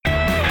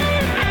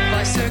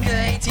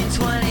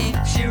1820,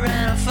 she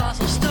ran a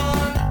fossil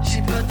store.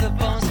 She put the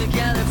bones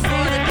together for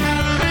the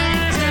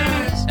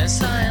collectors. And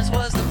science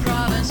was the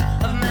province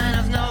of men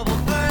of noble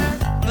birth.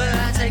 But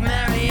I take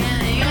Mary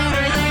Annie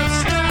over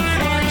those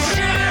stuff white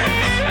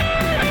shirts.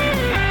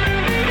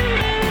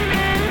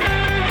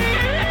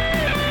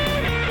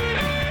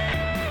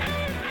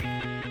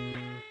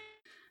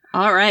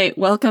 All right,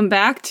 welcome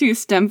back to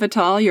STEM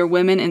Fatale, your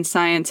Women in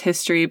Science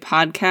History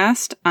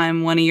podcast.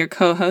 I'm one of your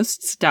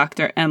co-hosts,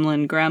 Dr.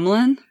 Emlyn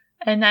Gremlin.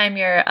 And I'm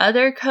your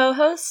other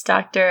co-host,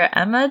 Dr.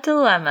 Emma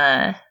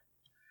Dilemma.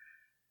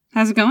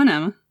 How's it going,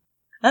 Emma?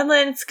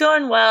 Emlyn, it's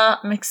going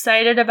well. I'm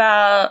excited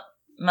about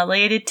my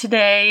lady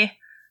today.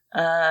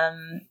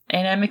 And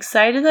I'm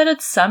excited that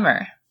it's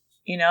summer.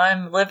 You know,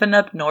 I'm living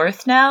up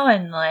north now,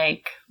 and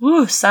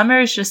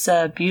summer is just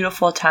a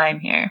beautiful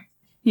time here.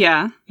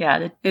 Yeah.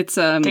 Yeah, it's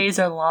days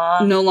are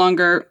long. No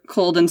longer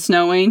cold and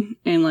snowing.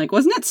 And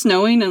wasn't it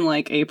snowing in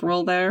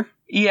April there?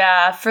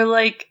 Yeah, for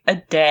a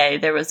day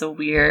there was a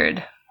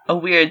weird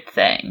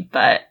thing,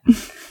 but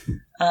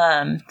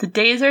the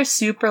days are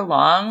super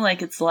long.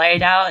 It's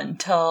light out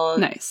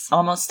until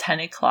almost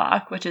 10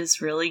 o'clock, which is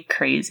really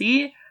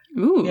crazy.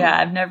 Ooh. Yeah,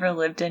 I've never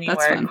lived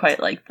anywhere quite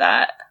like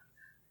that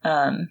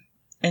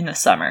in the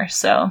summer,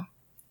 so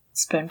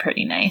it's been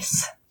pretty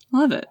nice.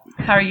 Love it.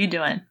 How are you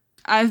doing?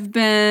 I've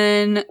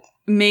been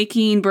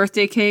making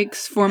birthday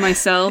cakes for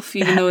myself,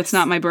 even though it's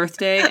not my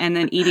birthday, and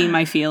then eating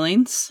my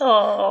feelings.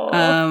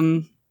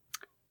 Oh.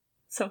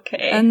 It's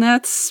okay. And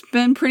that's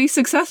been pretty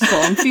successful.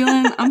 I'm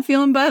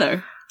feeling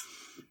better.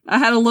 I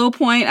had a low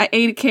point. I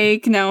ate a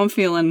cake. Now I'm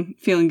feeling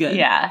good.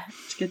 Yeah.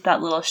 To get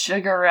that little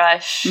sugar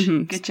rush.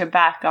 Mm-hmm. Get you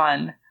back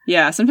on.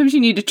 Yeah. Sometimes you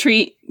need to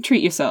treat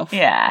yourself.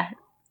 Yeah.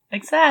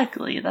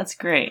 Exactly. That's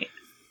great.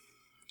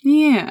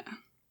 Yeah.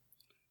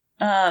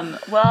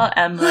 Well,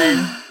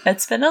 Emlyn,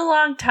 it's been a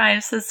long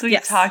time since we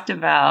talked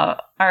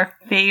about our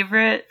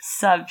favorite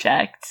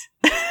subject.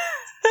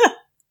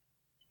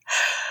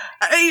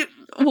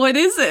 What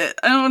is it?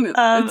 I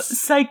don't.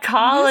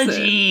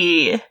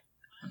 Psychology.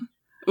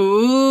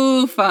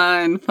 Ooh,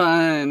 fun.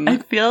 I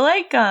feel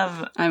like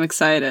I'm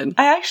excited.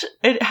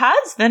 It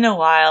has been a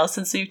while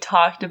since we've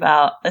talked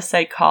about a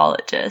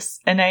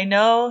psychologist, and I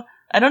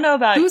don't know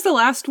about... Who was the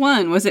last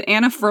one? Was it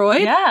Anna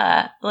Freud?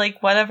 Yeah,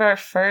 one of our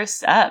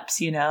first eps,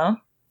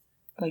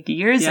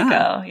 years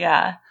ago.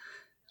 Yeah.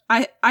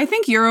 I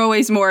think you're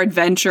always more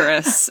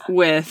adventurous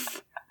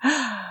with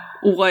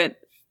what...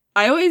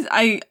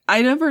 I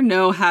never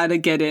know how to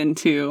get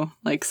into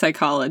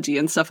psychology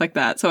and stuff like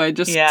that, so I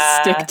just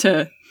stick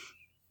to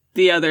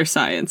the other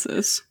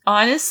sciences.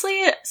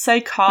 Honestly,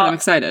 I'm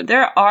excited.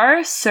 There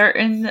are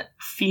certain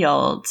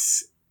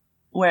fields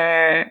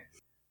where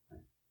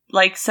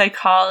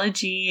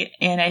psychology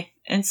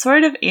and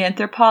sort of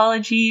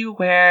anthropology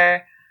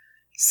where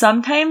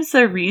sometimes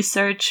the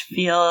research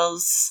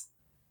feels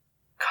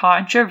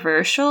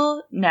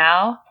controversial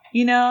now,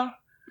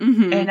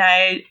 Mm-hmm. And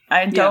I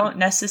don't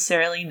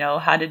necessarily know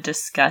how to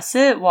discuss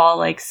it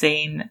while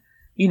saying,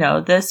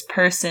 this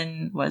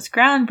person was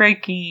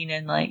groundbreaking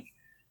and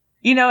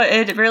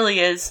it really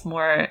is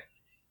more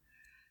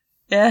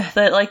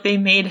that they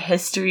made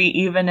history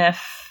even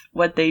if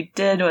what they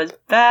did was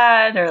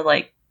bad or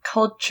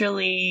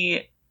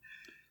culturally,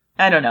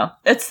 I don't know.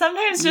 It's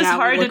sometimes just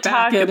hard to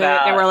talk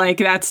about. And we're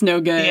that's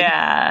no good.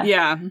 Yeah.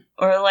 Yeah.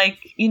 Or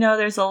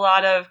there's a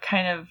lot of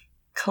kind of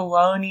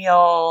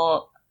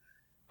colonial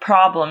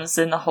problems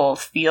in the whole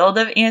field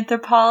of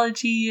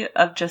anthropology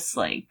of just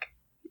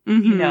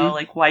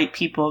mm-hmm. White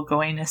people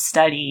going to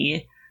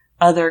study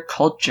other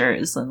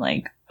cultures and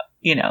I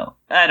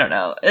don't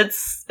know.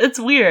 It's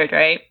weird,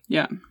 right?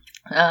 Yeah.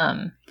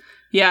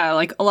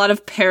 Yeah, a lot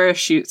of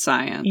parachute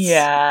science.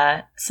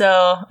 Yeah.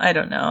 So, I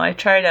don't know. I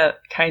try to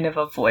kind of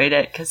avoid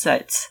it because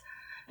it's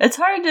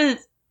hard to...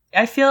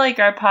 I feel like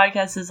our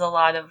podcast is a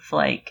lot of,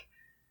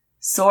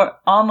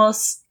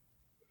 almost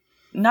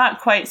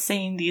not quite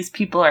saying these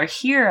people are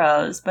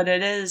heroes, but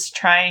it is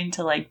trying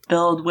to,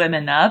 build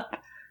women up.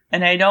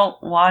 And I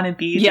don't want to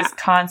be just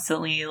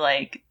constantly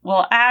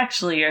well,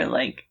 actually, or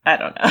I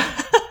don't know.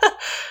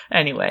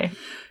 Anyway.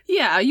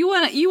 Yeah, you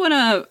want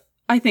to,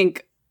 I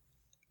think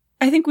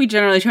we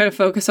generally try to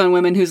focus on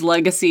women whose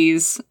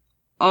legacies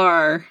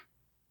are,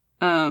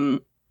 not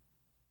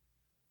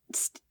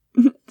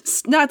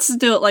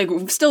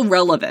still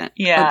relevant.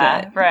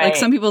 Yeah, a bit. Right.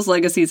 Some people's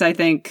legacies, I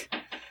think,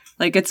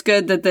 it's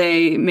good that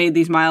they made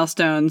these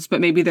milestones, but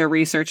maybe their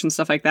research and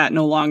stuff like that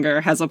no longer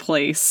has a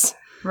place.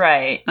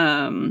 Right.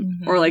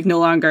 Mm-hmm. Or no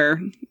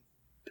longer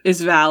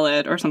is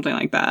valid or something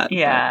like that.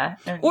 Yeah.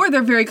 Or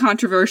they're very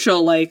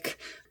controversial,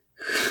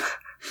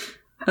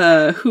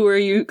 who are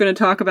you going to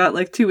talk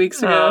about 2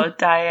 weeks ago? Oh,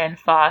 Dian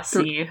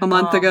Fossey. A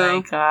month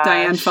ago.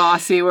 Dian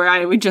Fossey,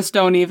 where we just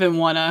don't even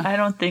want to... I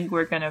don't think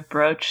we're going to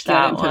broach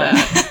that one.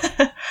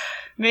 That.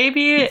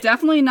 Maybe...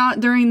 Definitely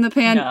not during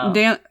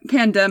the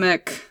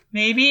pandemic.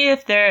 Maybe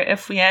if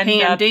we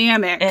end up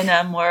in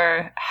a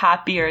more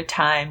happier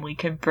time, we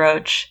could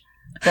broach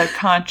the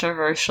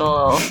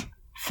controversial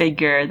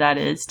figure that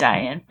is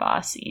Dian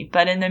Fossey.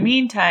 But in the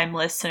meantime,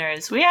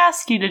 listeners, we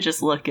ask you to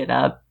just look it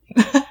up.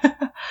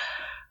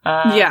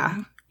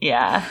 Yeah.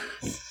 Yeah.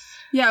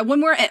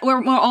 When we're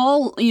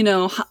all,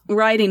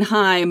 riding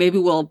high, maybe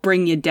we'll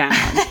bring you down.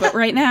 But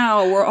right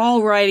now, we're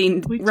all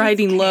riding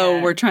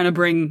low. We're trying to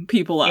bring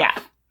people up. Yeah.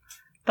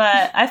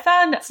 But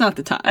it's not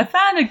the time. I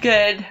found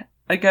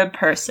a good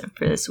person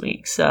for this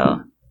week.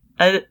 So,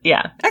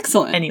 yeah.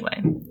 Excellent.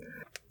 Anyway.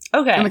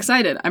 Okay. I'm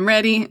excited. I'm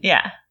ready.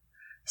 Yeah.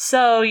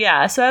 So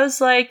I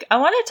was like, I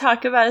want to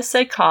talk about a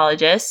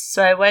psychologist.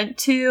 So I went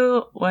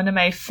to one of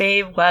my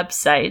fave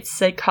websites,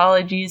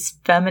 Psychology's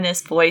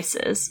Feminist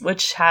Voices,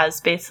 which has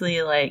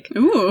basically like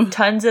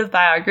tons of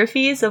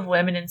biographies of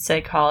women in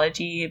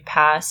psychology,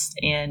 past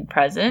and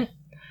present.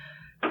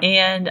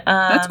 And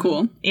that's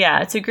cool.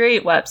 Yeah, it's a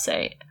great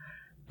website.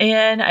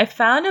 And I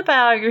found a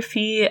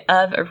biography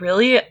of a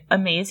really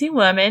amazing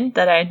woman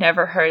that I'd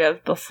never heard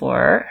of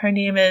before. Her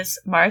name is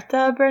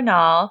Martha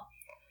Bernal.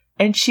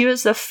 And she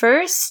was the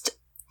first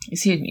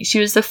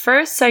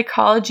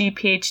psychology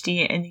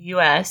PhD in the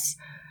U.S.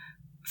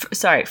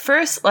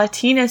 First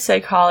Latina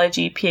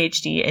psychology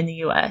PhD in the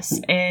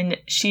U.S. And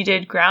she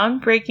did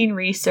groundbreaking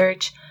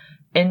research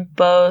in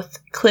both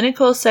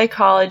clinical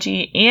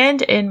psychology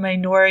and in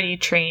minority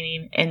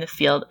training in the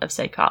field of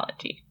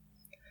psychology.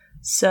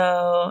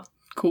 So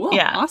cool.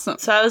 Yeah. Awesome.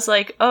 So I was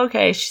like,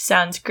 okay, she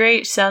sounds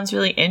great. She sounds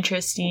really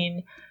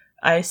interesting.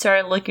 I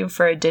started looking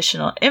for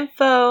additional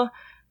info,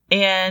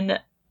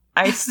 and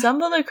I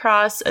stumbled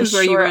across a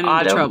short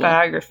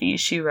autobiography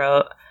she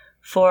wrote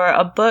for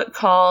a book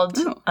called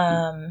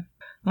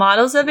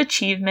Models of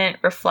Achievement,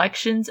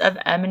 Reflections of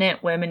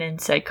Eminent Women in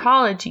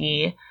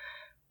Psychology.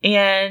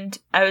 And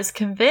I was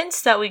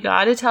convinced that we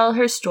got to tell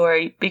her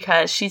story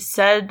because she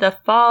said the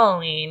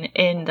following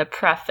in the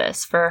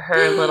preface for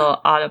her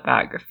little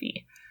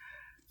autobiography.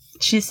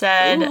 She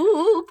said...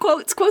 Ooh,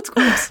 quotes.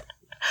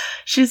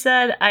 She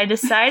said, I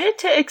decided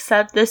to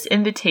accept this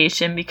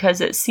invitation because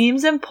it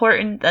seems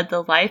important that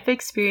the life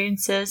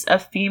experiences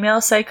of female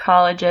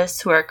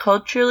psychologists who are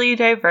culturally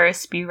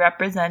diverse be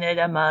represented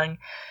among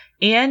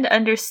and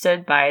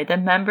understood by the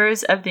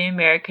members of the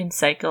American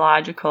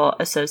Psychological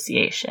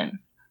Association.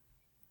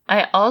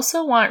 I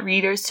also want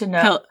readers to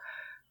know...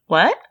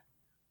 What?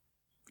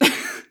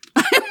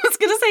 I was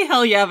going to say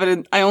hell yeah,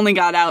 but I only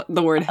got out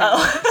the word hell,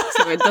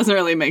 so it doesn't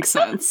really make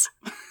sense.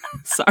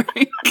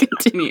 Sorry,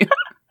 continue.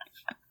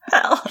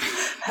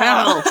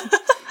 Hell.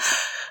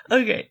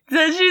 Okay,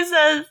 so she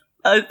says,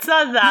 it's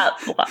not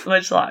that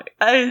much long.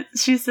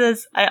 She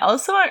says, I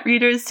also want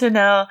readers to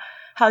know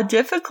how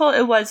difficult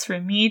it was for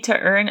me to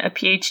earn a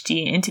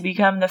PhD and to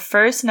become the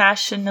first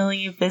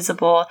nationally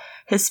visible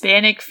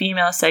Hispanic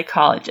female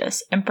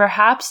psychologist, and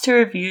perhaps to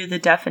review the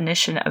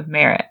definition of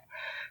merit.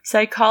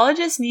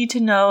 Psychologists need to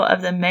know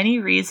of the many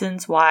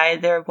reasons why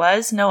there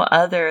was no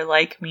other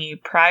like me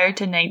prior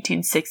to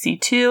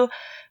 1962,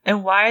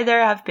 and why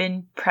there have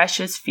been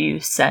precious few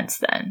since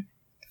then.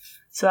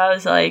 So I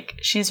was like,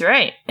 she's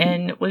right.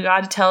 And we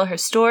got to tell her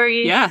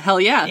story. Yeah, hell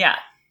yeah. Yeah.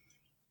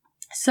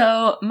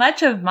 So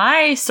much of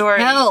my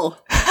story...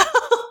 Hell.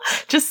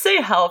 Just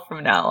say hell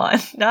from now on.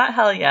 Not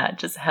hell yeah,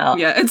 just hell.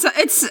 Yeah,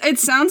 it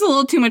sounds a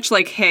little too much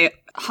like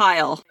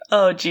Heil.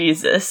 Oh,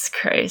 Jesus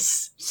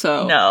Christ.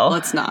 So, no,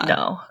 let's not.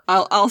 No.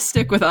 I'll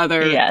stick with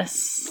other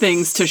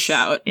things to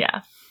shout.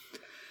 Yeah.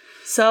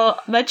 So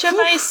much of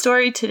my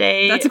story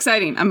today... That's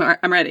exciting.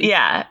 I'm ready.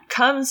 Yeah.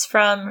 Comes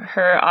from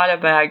her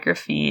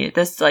autobiography,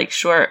 this like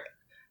short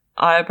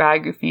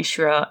autobiography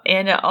she wrote.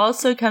 And it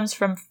also comes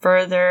from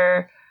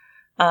further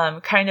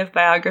kind of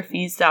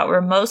biographies that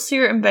were mostly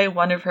written by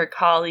one of her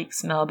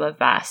colleagues, Melba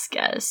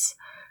Vasquez.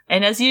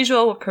 And as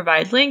usual, we'll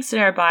provide links in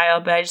our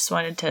bio, but I just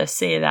wanted to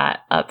say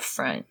that up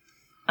front.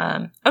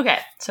 Okay,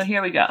 so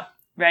here we go.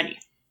 Ready?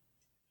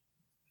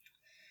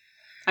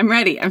 I'm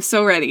ready. I'm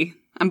so ready.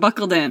 I'm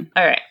buckled in.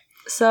 All right.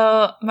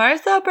 So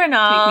Martha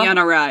Bernal... Take me on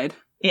a ride.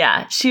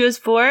 Yeah. She was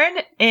born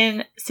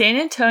in San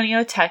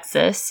Antonio,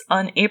 Texas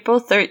on April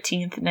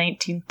 13th,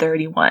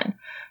 1931,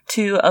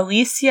 to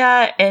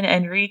Alicia and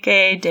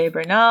Enrique de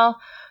Bernal,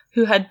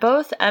 who had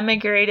both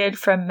emigrated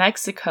from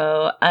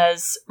Mexico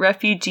as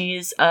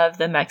refugees of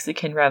the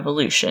Mexican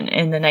Revolution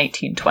in the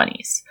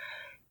 1920s.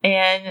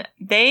 And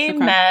they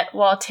met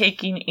while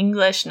taking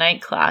English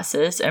night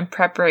classes in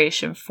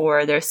preparation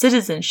for their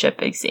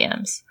citizenship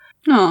exams.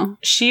 Oh.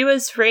 She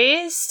was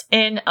raised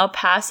in El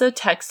Paso,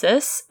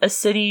 Texas, a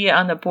city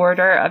on the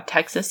border of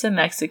Texas and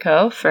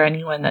Mexico, for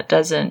anyone that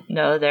doesn't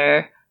know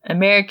their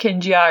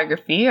American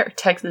geography or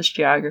Texas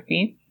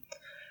geography.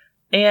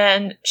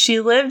 And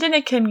she lived in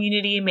a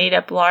community made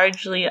up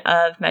largely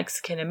of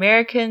Mexican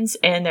Americans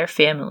and their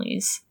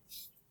families.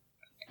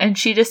 And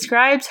she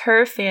describes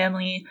her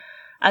family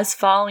as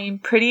following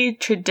pretty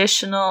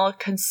traditional,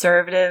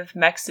 conservative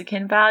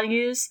Mexican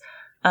values,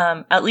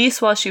 at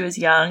least while she was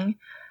young,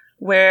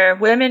 where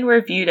women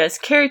were viewed as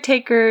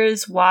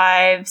caretakers,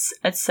 wives,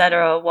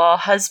 etc., while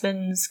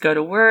husbands go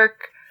to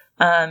work.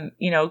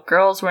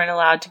 Girls weren't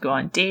allowed to go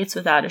on dates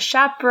without a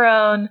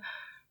chaperone.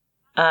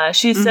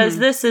 She says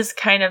this is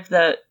kind of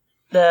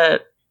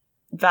the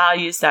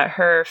values that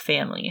her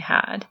family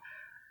had.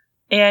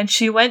 And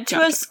she went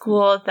to a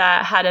school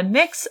that had a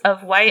mix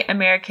of white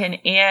American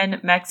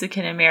and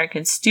Mexican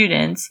American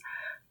students,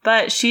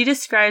 but she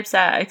describes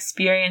that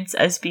experience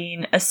as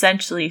being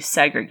essentially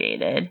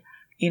segregated.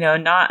 You know,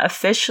 not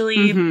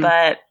officially,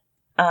 but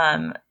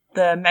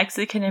the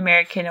Mexican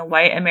American and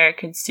white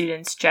American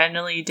students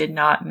generally did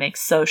not mix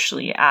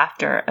socially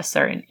after a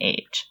certain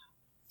age.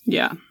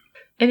 Yeah.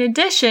 In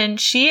addition,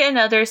 she and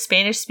other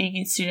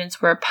Spanish-speaking students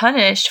were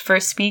punished for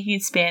speaking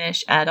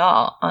Spanish at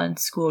all on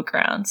school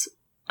grounds.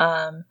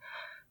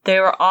 They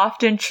were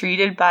often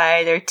treated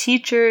by their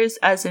teachers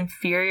as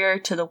inferior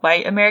to the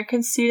white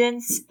American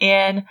students,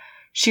 and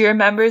she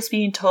remembers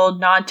being told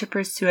not to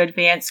pursue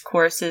advanced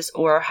courses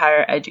or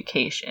higher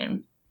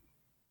education.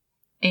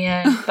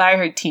 And by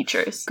her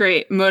teachers.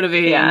 Great.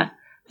 Motivating. Yeah.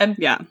 And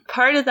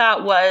part of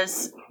that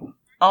was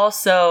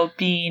also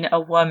being a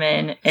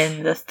woman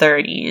in the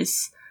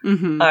 30s.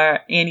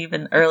 And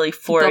even early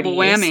 40s. Double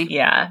whammy.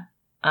 Yeah.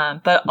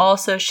 But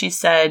also she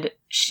said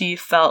she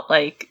felt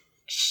like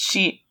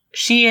she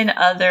and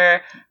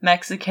other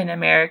Mexican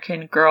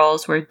American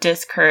girls were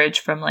discouraged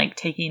from like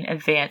taking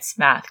advanced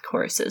math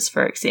courses,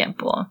 for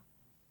example.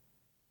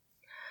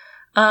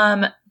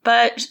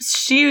 But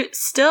she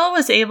still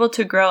was able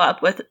to grow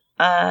up with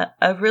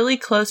a really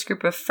close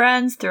group of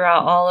friends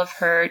throughout all of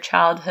her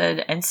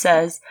childhood, and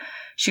says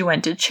she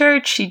went to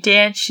church, she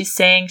danced, she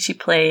sang, she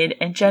played,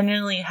 and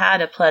generally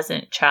had a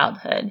pleasant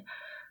childhood.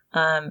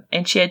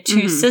 And she had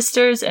two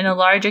sisters and a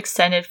large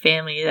extended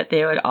family that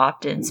they would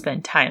often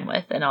spend time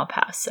with in El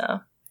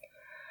Paso.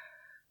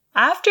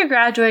 After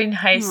graduating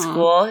high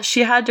school,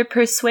 she had to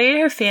persuade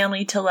her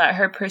family to let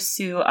her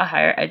pursue a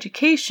higher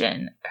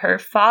education. Her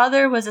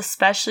father was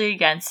especially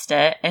against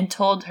it and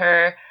told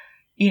her,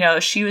 you know,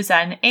 she was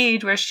at an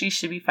age where she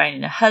should be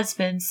finding a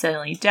husband,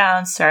 settling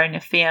down, starting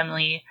a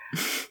family.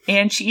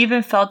 And she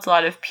even felt a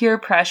lot of peer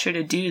pressure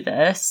to do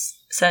this,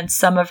 since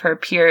some of her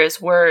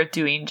peers were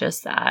doing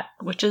just that,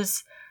 which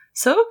is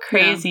so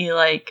crazy. Yeah.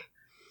 Like,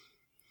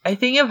 I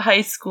think of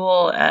high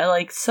school at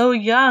like so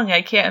young,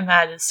 I can't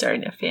imagine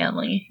starting a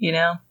family, you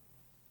know?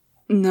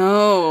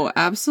 No,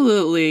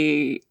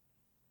 absolutely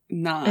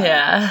not.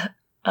 Yeah.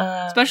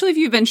 Especially if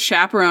you've been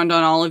chaperoned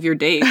on all of your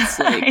dates.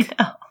 Like,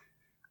 I know.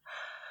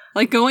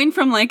 Like going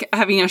from like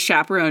having a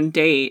chaperone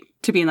date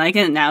to being like,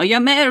 and now you're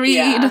married.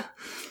 Yeah.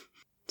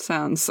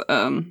 Sounds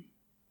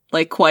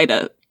like quite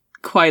a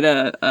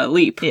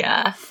leap.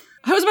 Yeah.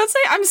 I was about to say,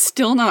 I'm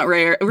still not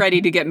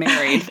ready to get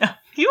married.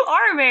 You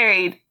are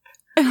married.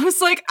 And I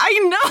was like, I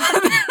know.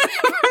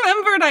 I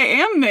remembered I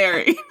am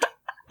married.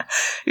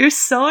 You're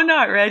so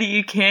not ready.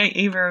 You can't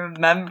even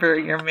remember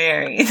you're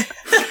married.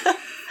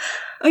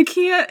 I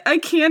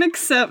can't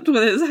accept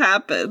what has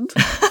happened.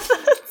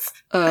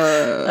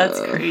 That's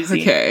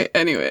crazy. Okay,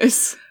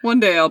 anyways. One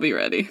day I'll be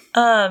ready.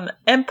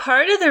 And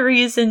part of the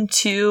reason,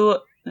 too,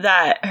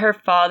 that her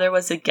father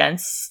was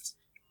against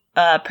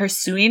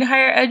pursuing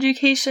higher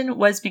education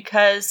was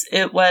because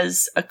it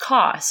was a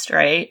cost,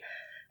 right?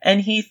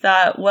 And he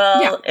thought,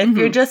 well, if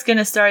you're just going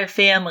to start a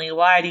family,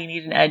 why do you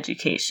need an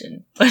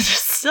education? Which is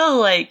still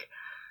like,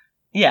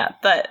 yeah,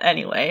 but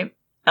anyway.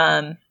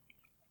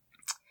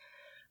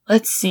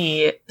 Let's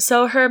see.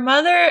 So her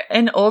mother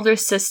and older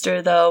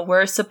sister, though,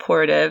 were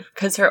supportive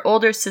because her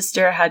older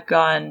sister had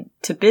gone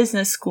to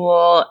business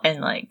school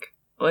and, like,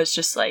 was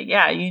just like,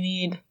 yeah, you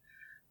need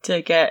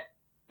to get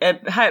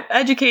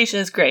education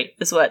is great,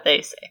 is what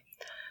they say.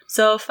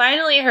 So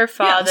finally her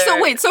father...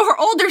 Yeah, so her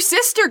older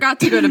sister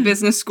got to go to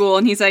business school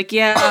and he's like,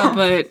 yeah,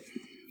 but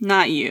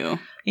not you.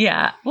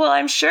 Yeah. Well,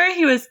 I'm sure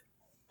he was...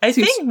 I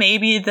think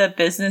maybe the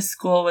business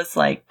school was,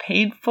 like,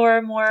 paid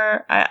for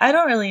more. I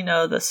don't really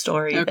know the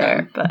story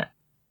there, but...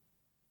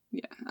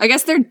 Yeah. I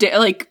guess they're,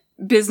 like,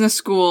 business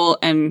school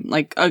and,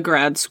 like, a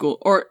grad school.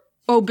 Or,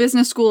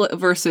 business school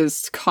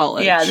versus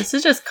college. Yeah, this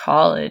is just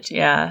college,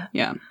 yeah.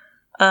 Yeah.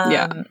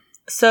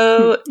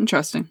 So...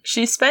 Interesting.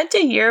 She spent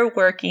a year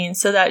working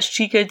so that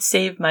she could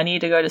save money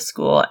to go to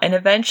school, and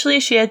eventually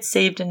she had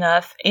saved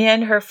enough,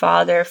 and her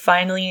father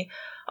finally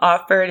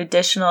offered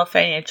additional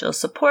financial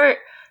support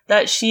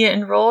that she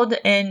enrolled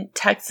in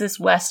Texas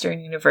Western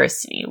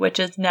University, which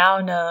is now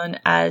known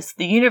as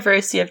the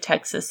University of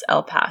Texas,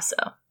 El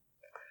Paso.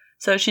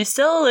 So she's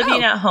still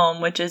living at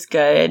home, which is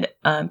good,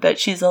 but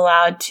she's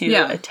allowed to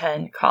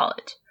attend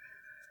college.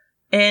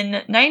 In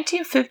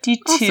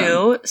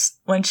 1952,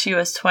 when she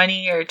was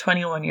 20 or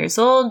 21 years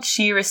old,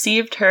 she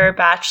received her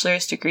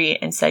bachelor's degree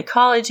in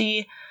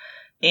psychology,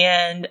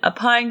 and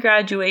upon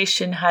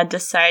graduation had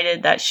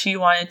decided that she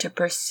wanted to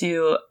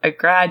pursue a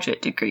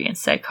graduate degree in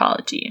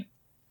psychology.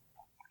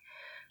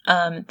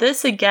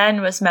 This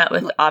again was met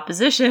with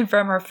opposition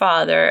from her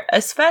father,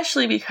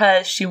 especially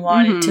because she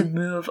wanted to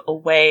move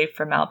away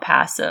from El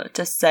Paso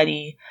to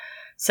study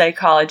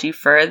psychology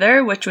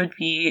further, which would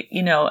be,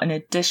 you know, an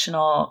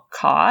additional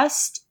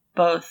cost,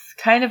 both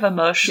kind of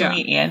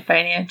emotionally and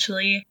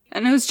financially.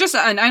 And it was just,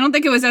 I don't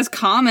think it was as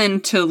common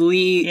to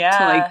leave,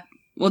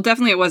 well,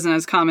 definitely it wasn't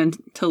as common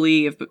to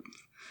leave, but,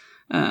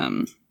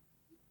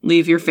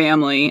 leave your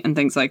family and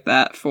things like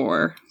that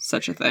for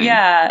such a thing.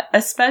 Yeah,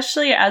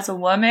 especially as a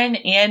woman,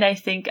 and I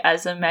think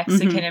as a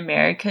Mexican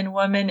American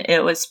woman,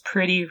 it was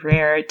pretty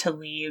rare to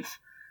leave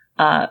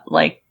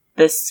like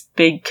this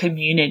big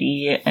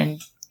community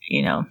and,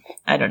 you know,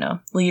 I don't know,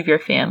 leave your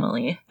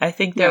family. I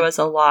think there was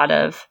a lot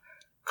of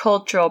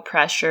cultural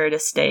pressure to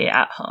stay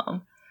at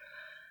home.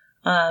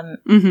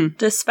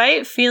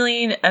 Despite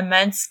feeling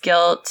immense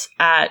guilt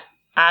at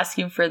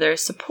asking for their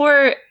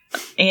support,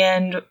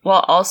 and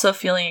while also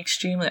feeling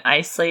extremely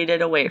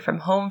isolated away from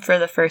home for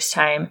the first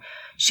time,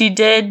 she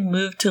did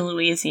move to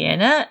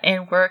Louisiana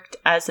and worked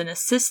as an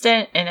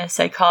assistant in a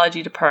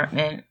psychology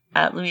department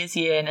at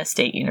Louisiana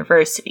State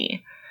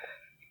University.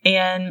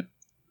 And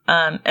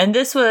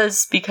this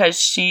was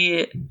because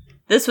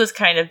this was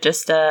kind of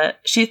just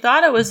she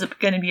thought it was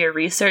going to be a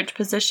research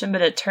position,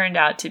 but it turned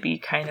out to be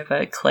kind of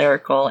a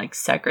clerical, like,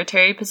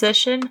 secretary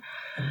position.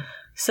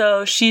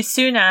 So she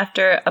soon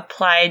after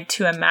applied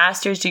to a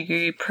master's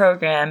degree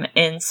program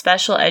in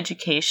special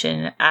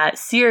education at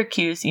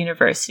Syracuse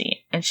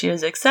University, and she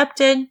was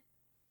accepted,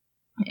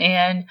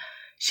 and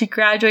she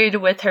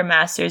graduated with her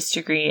master's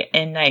degree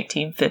in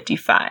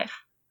 1955.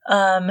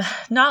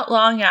 Not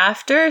long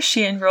after,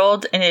 she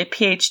enrolled in a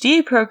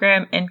PhD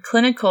program in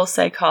clinical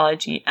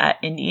psychology at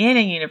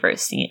Indiana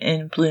University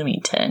in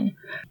Bloomington.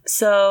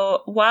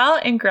 So while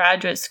in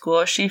graduate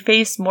school, she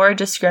faced more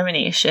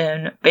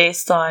discrimination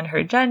based on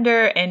her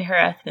gender and her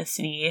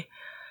ethnicity.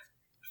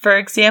 For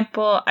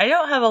example, I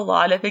don't have a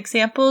lot of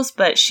examples,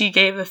 but she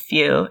gave a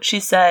few.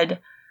 She said,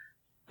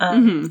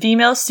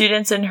 female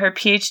students in her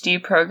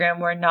PhD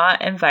program were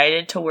not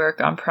invited to work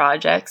on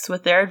projects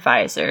with their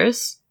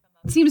advisors.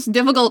 Seems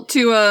difficult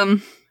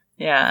to,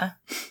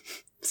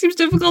 Seems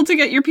difficult to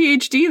get your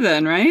PhD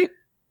then, right?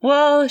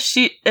 Well,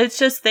 it's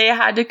just they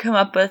had to come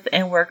up with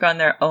and work on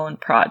their own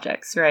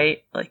projects,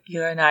 right? Like,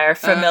 you and I are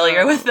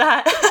familiar with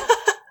that.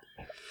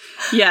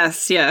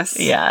 Yes.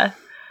 Yeah.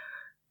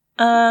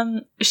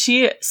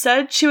 She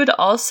said she would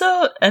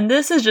also, and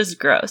this is just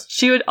gross,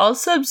 she would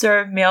also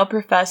observe male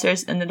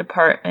professors in the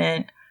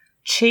department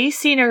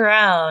chasing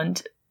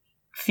around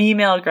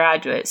female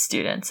graduate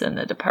students in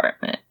the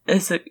department.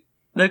 Is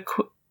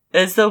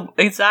the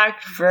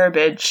exact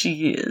verbiage she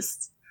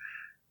used.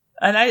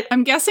 And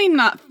I'm guessing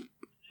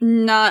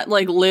not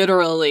like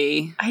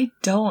literally. I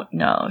don't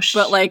know.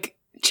 But like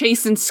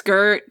chase and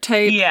skirt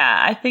type. Yeah,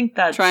 I think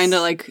that's trying to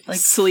like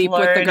sleep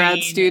flirting with the grad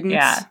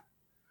students.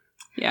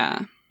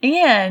 Yeah.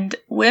 And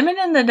women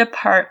in the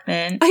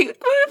department. What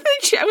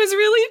if I was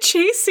really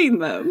chasing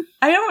them?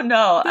 I don't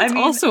know. That's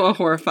also a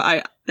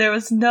horrifying. There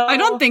was no. I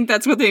don't think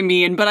that's what they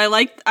mean, but I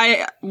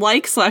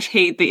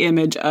like/hate the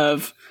image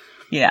of.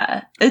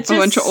 Yeah, it's just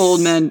a bunch of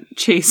old men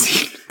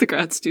chasing the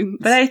grad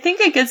students. But I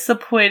think it gets the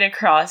point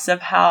across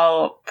of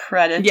how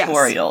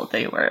predatorial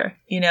they were,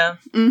 you know?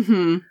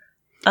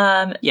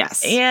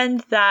 Yes. And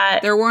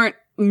that there weren't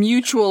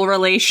mutual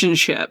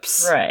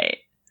relationships. Right.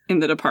 In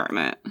the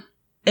department.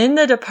 In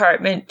the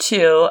department,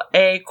 too,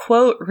 a,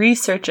 quote,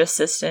 research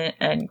assistant,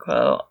 end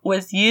quote,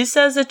 was used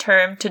as a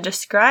term to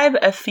describe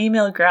a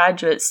female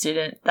graduate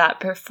student that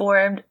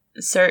performed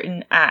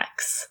certain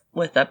acts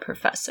with a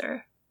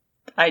professor.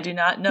 I do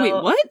not know. Wait,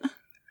 what?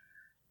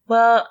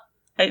 Well,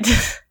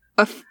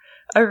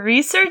 a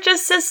research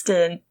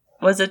assistant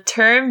was a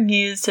term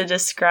used to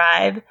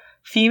describe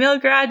female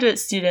graduate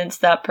students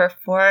that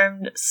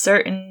performed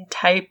certain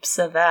types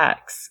of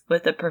acts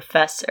with a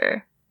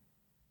professor.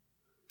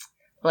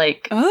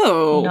 Like,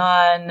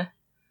 inappropriate.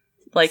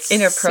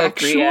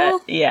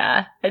 Sexual?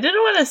 Yeah. I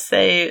didn't want to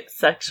say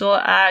sexual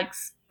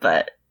acts,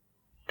 but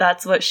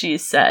that's what she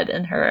said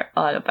in her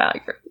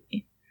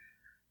autobiography.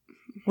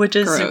 Which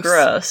is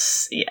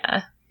gross.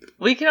 Yeah.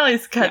 We can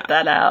always cut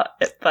that out,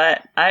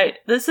 but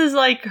this is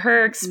like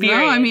her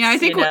experience. No, I mean, I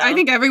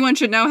think everyone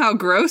should know how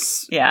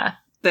gross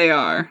they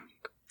are.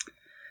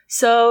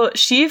 So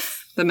she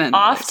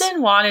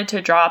often wanted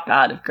to drop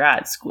out of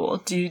grad school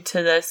due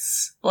to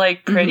this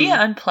like pretty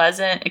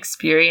unpleasant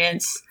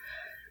experience.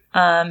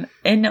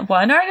 In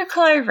one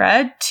article I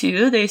read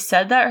too, they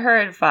said that her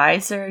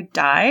advisor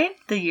died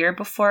the year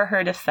before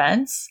her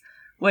defense,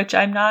 which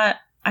I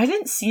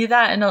didn't see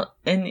that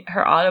in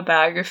her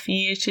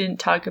autobiography. She didn't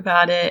talk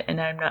about it,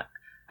 and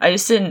I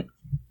just didn't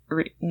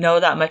know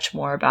that much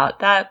more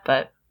about that,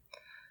 but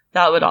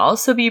that would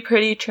also be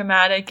pretty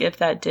traumatic if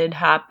that did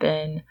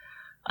happen.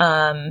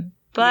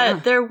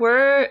 But there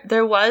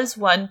was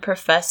one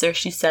professor,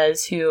 she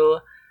says, who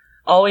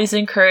always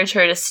encouraged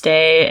her to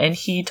stay, and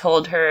he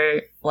told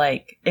her,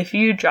 like, if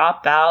you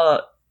drop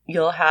out,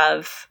 you'll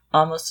have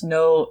almost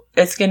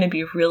it's going to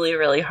be really,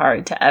 really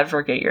hard to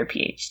ever get your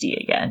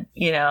PhD again,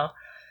 you know?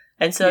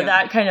 And so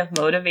that kind of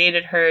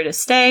motivated her to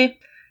stay.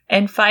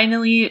 And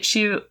finally,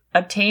 she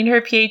obtained her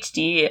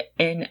PhD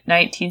in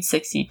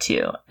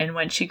 1962. And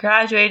when she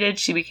graduated,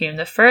 she became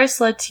the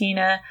first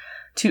Latina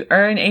to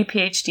earn a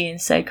PhD in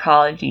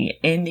psychology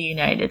in the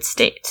United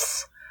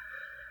States.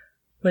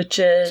 Which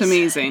is... It's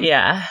amazing.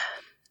 Yeah.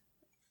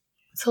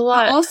 It's a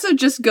lot. It also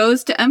just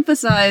goes to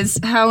emphasize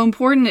how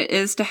important it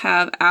is to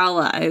have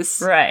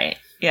allies. Right.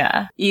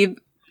 Yeah.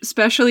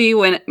 especially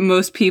when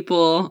most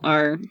people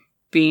are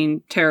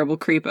being terrible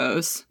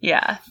creepos.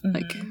 Yeah. Mm-hmm.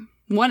 Like,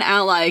 one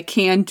ally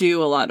can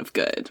do a lot of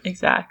good.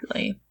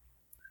 Exactly.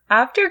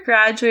 After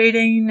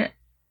graduating,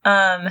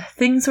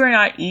 things were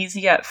not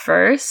easy at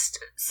first.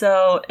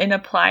 So in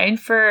applying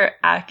for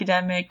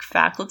academic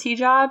faculty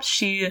jobs,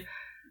 she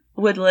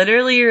would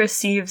literally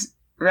receive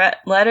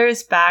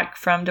letters back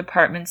from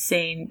departments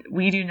saying,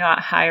 "We do not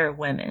hire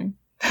women."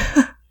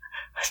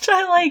 Which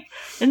I like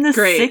in the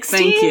 60s.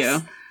 Thank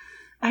you.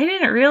 I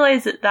didn't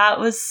realize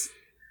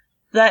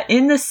that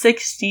in the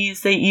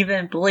 60s they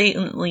even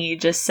blatantly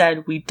just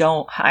said, "We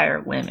don't hire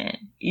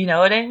women." You know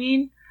what I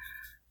mean?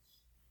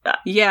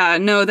 Yeah,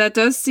 no, that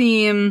does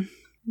seem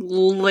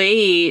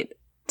late.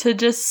 To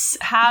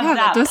just have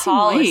that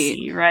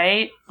policy,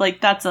 right?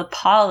 Like, that's a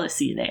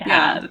policy they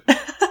have.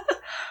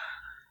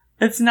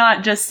 It's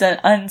not just an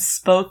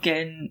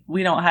unspoken,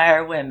 "We don't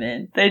hire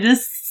women." They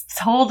just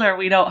told her,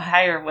 "We don't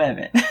hire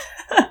women."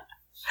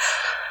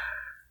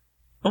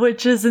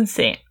 Which is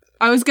insane.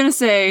 I was going to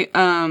say,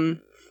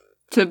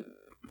 to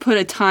put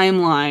a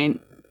timeline,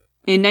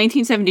 in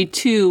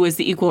 1972 was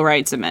the Equal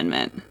Rights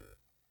Amendment.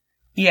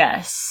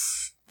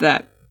 Yes.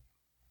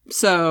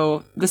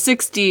 So the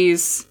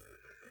 60s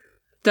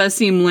does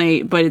seem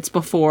late, but it's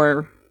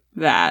before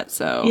that,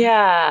 so.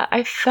 Yeah,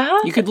 I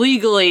found... You could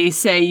legally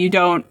say you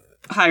don't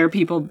hire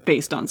people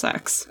based on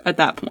sex at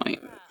that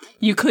point.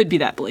 You could be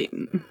that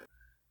blatant.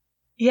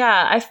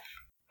 Yeah,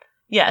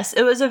 yes,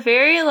 it was a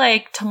very,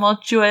 like,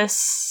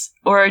 tumultuous,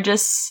 or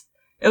just...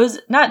 It was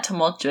not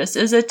tumultuous.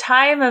 It was a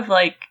time of,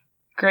 like,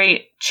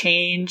 great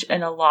change,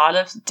 and a lot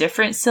of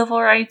different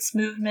civil rights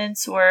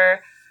movements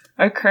were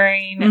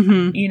occurring.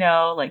 Mm-hmm. You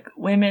know, like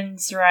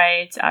women's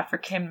rights,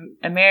 African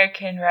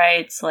American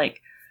rights,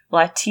 like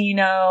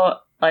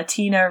Latina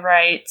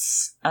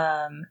rights.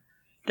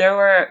 There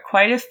were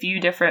quite a few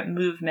different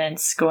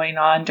movements going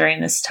on during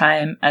this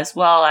time, as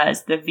well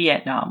as the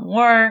Vietnam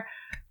War.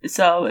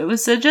 So it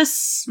was it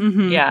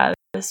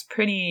was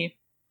pretty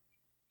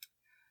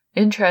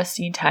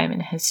interesting time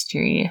in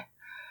history.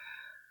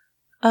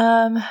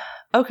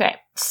 Okay,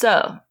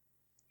 so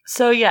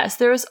yes,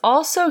 there was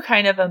also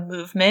kind of a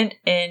movement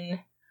in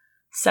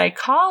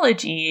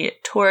psychology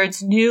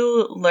towards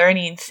new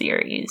learning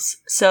theories.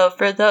 So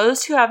for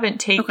those who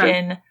haven't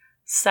taken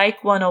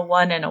Psych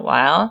 101 in a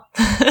while,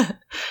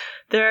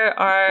 there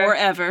are... Or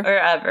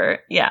ever.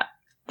 Yeah.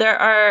 There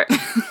are...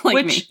 Like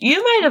which me.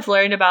 You might have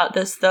learned about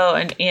this, though,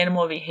 in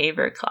animal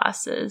behavior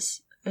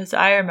classes. As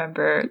I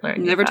remember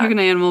learning Never took an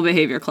animal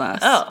behavior class.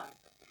 Oh.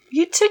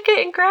 You took it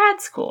in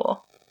grad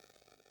school.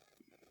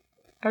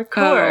 Or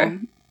core.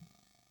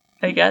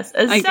 I guess.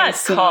 It's not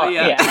so, called.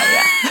 yeah.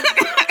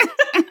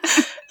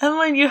 And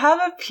when you have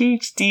a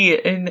PhD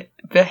in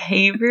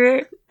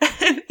behavior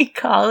and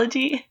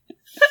ecology...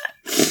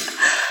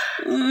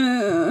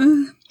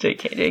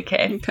 JK.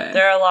 Okay.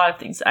 There are a lot of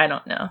things I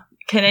don't know.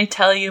 Can I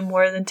tell you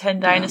more than 10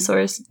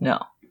 dinosaurs?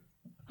 No.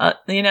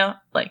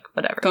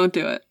 Whatever. Don't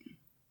do it.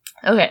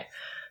 Okay.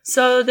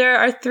 So there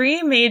are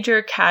 3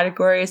 major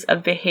categories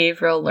of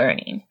behavioral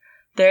learning.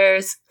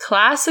 There's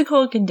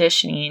classical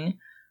conditioning,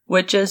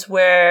 which is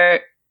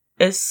where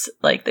it's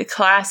like the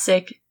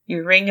classic,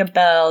 you ring a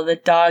bell, the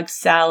dog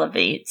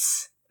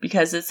salivates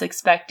because it's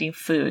expecting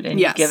food and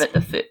you give it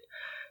the food.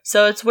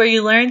 So it's where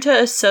you learn to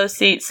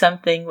associate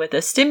something with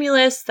a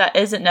stimulus that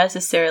isn't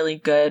necessarily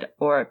good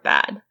or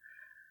bad.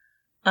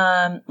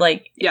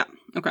 Yeah.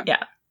 Okay.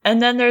 Yeah.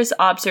 And then there's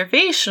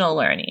observational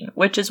learning,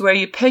 which is where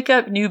you pick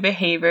up new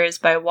behaviors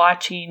by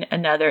watching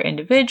another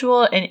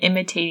individual and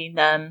imitating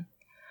them.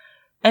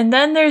 And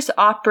then there's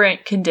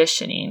operant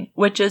conditioning,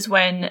 which is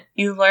when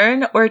you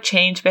learn or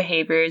change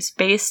behaviors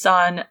based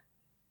on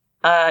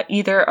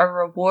either a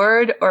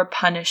reward or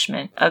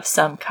punishment of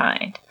some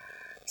kind.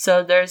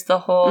 So there's the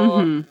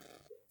whole,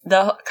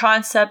 the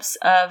concepts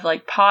of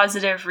like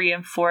positive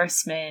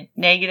reinforcement,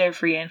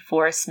 negative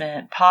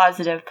reinforcement,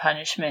 positive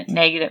punishment,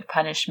 negative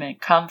punishment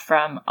come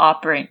from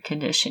operant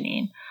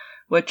conditioning,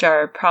 which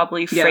are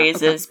probably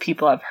phrases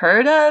people have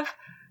heard of.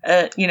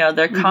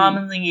 They're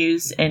commonly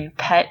used in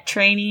pet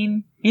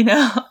training,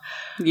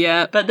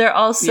 Yeah. But they're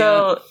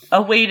also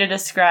a way to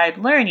describe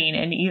learning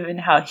and even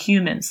how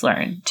humans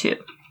learn too.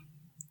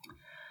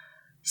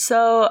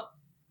 So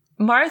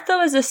Martha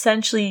was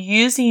essentially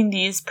using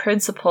these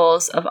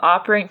principles of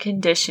operant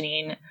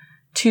conditioning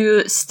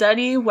to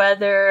study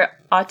whether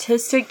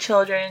autistic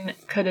children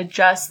could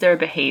adjust their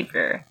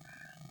behavior.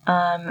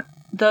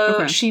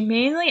 Though she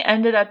mainly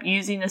ended up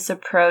using this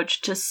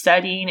approach to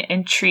studying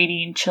and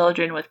treating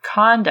children with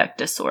conduct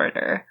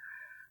disorder,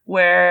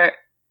 where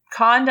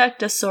conduct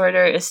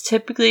disorder is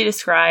typically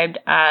described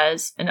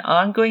as an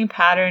ongoing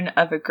pattern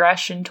of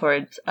aggression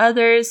towards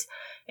others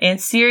and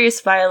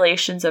serious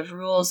violations of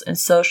rules and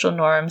social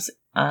norms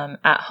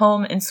at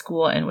home, in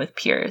school, and with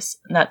peers.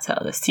 And that's how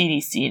the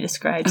CDC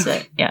describes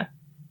it. Yeah.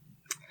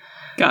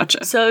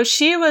 Gotcha. So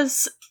she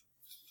was...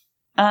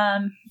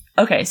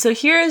 so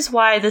here's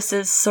why this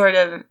is sort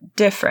of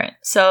different.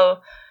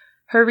 So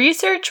Her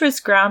research was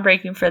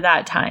groundbreaking for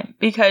that time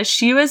because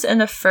she was in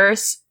the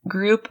first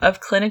group of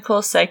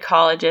clinical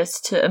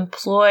psychologists to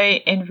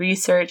employ and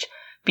research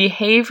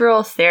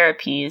behavioral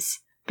therapies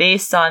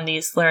based on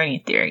these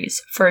learning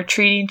theories for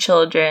treating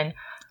children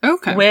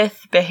with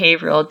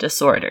behavioral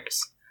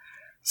disorders.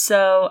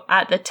 So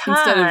at the time...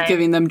 Instead of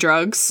giving them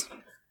drugs?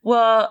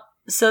 Well,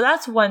 so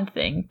that's one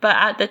thing. But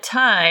at the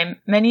time,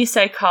 many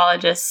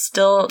psychologists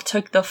still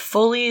took the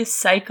fully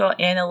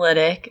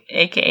psychoanalytic,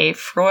 aka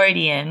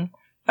Freudian,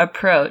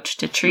 approach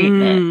to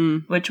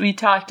treatment, which we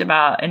talked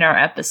about in our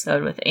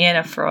episode with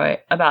Anna Freud,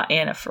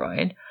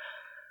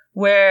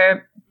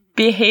 where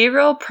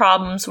behavioral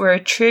problems were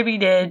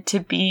attributed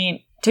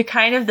to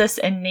kind of this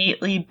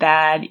innately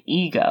bad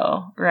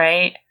ego,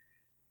 right?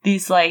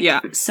 These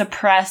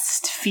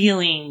suppressed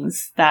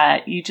feelings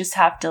that you just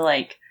have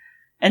to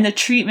and the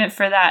treatment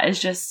for that is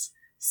just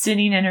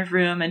sitting in a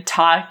room and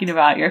talking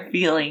about your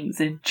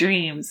feelings and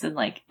dreams and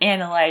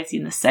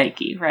analyzing the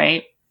psyche,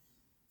 right?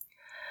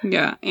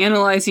 Yeah,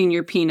 analyzing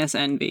your penis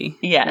envy.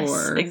 Yes,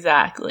 or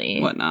exactly.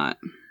 Whatnot.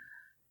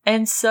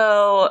 And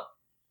so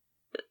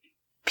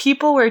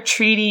people were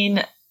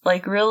treating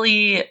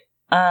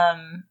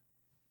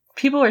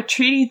people were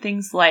treating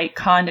things like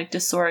conduct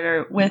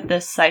disorder with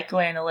this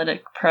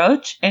psychoanalytic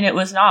approach, and it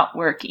was not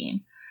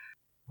working.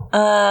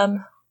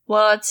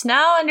 Well, it's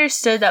now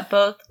understood that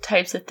both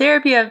types of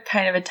therapy have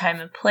kind of a time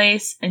and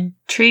place, and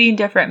treating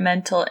different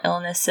mental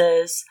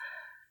illnesses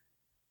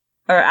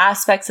or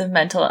aspects of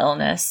mental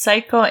illness.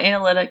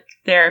 Psychoanalytic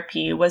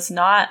therapy was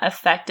not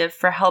effective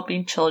for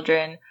helping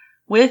children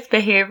with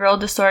behavioral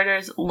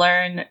disorders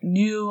learn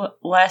new,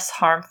 less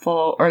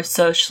harmful, or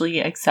socially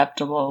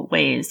acceptable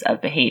ways of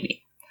behaving.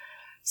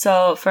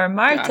 So for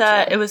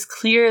Marta, it was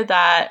clear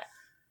that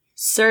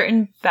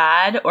certain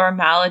bad or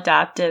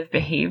maladaptive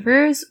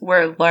behaviors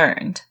were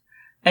learned.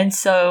 And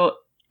so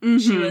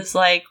she was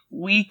like,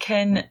 we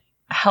can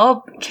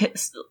help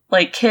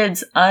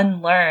kids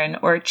unlearn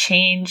or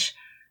change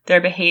their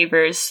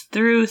behaviors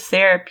through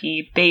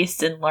therapy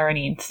based in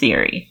learning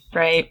theory,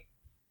 right?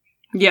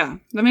 Yeah,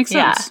 that makes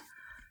sense. Yeah.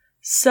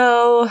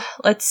 So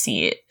let's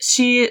see.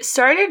 She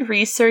started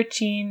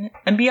researching,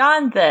 and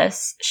beyond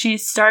this, she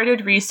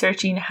started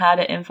researching how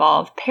to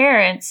involve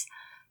parents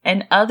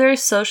and other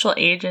social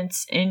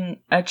agents in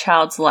a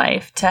child's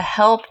life to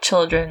help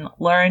children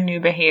learn new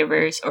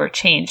behaviors or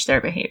change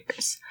their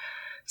behaviors.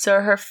 So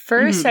her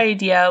first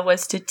idea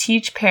was to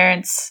teach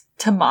parents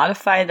to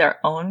modify their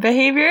own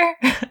behavior,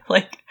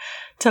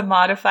 to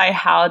modify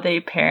how they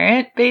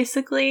parent,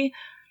 basically.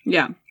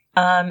 Yeah.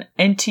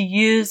 And to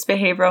use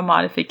behavioral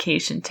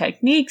modification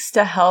techniques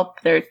to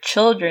help their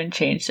children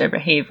change their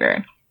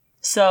behavior.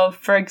 So,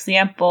 for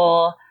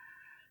example,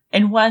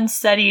 in one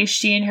study,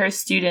 she and her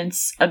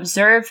students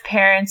observed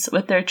parents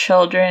with their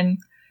children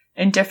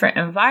in different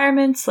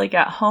environments, like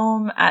at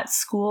home, at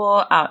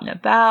school, out and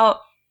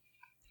about,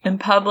 in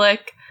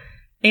public,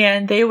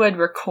 and they would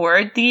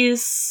record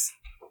these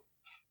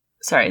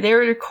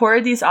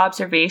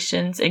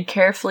observations and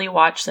carefully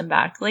watch them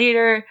back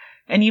later,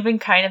 and even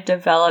kind of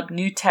develop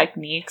new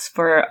techniques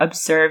for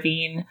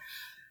observing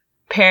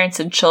parents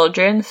and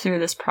children through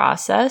this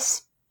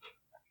process.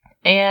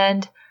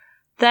 And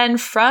then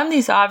from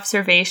these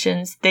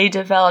observations, they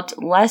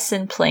developed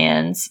lesson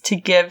plans to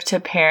give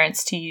to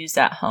parents to use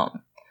at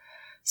home.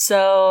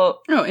 So...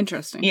 Oh,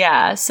 interesting.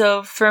 Yeah.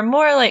 So for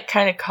more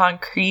kind of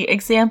concrete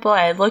example,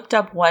 I looked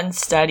up one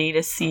study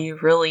to see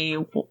really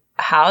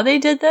how they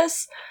did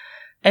this.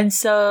 And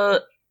so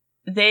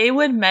they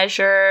would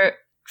measure,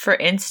 for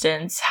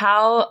instance,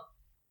 how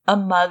a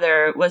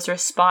mother was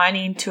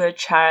responding to a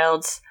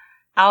child's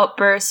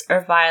outbursts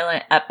or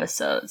violent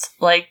episodes.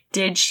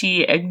 Did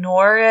she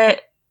ignore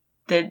it?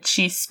 Did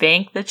she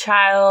spank the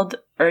child?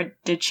 Or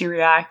did she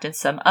react in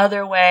some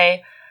other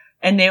way?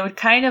 And they would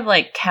kind of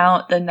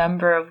count the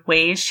number of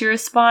ways she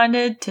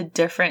responded to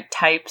different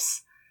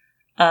types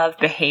of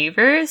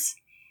behaviors.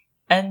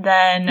 And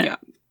then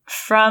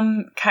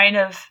from kind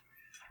of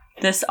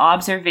this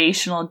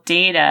observational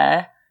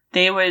data,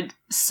 they would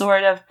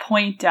sort of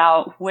point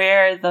out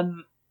where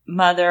the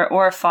mother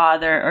or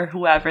father or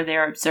whoever they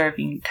were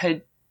observing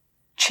could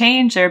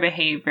change their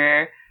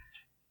behavior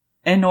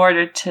in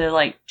order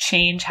to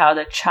change how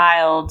the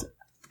child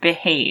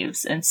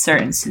behaves in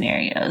certain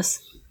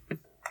scenarios.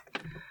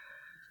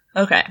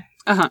 Okay.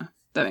 That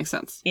makes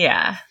sense.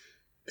 Yeah.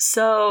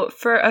 So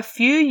for a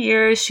few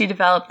years, she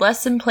developed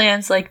lesson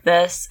plans like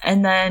this,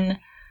 and then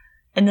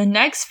in the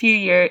next few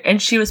years, and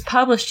she was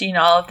publishing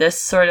all of this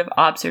sort of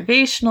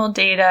observational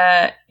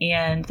data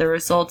and the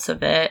results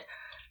of it.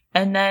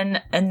 And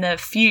then in the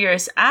few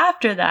years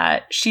after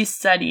that, she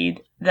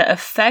studied the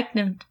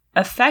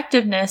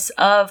effectiveness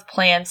of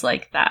plans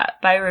like that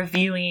by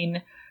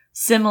reviewing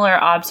similar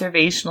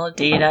observational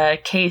data,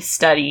 case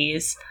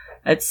studies,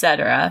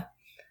 etc.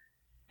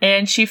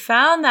 And she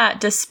found that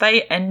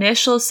despite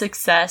initial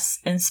success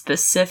in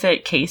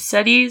specific case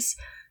studies,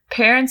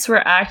 parents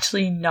were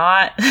actually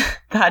not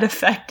that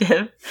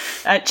effective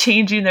at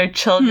changing their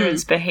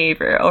children's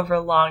behavior over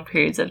long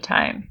periods of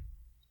time.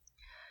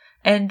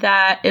 and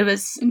that it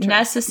was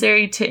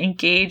necessary to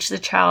engage the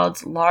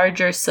child's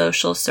larger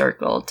social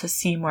circle to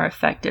see more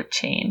effective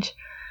change.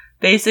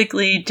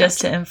 Basically,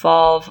 just to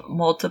involve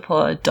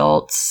multiple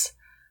adults,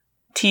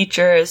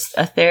 teachers,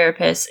 a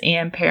therapist,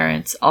 and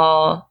parents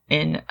all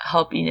in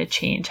helping to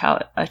change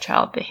how a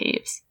child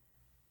behaves.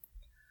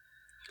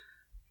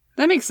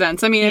 That makes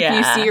sense. I mean, if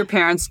you see your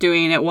parents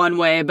doing it one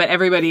way, but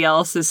everybody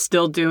else is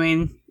still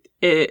doing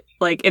it,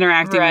 like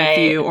interacting with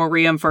you or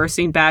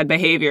reinforcing bad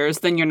behaviors,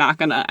 then you're not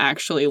going to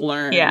actually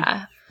learn.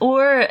 Yeah.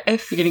 Or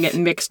if you're going to get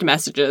mixed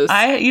messages.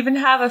 I even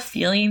have a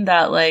feeling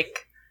that,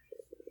 like,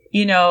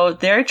 you know,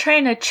 they're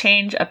trying to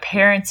change a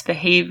parent's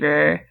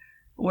behavior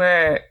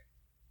where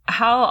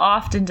how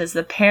often does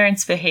the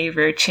parent's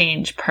behavior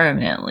change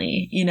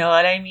permanently? You know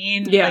what I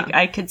mean? Yeah. Like,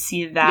 I could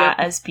see that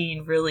as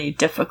being really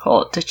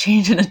difficult to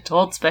change an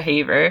adult's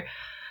behavior.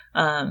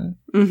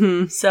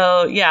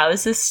 So, yeah,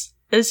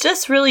 it's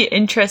just really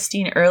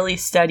interesting early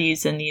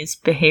studies in these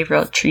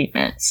behavioral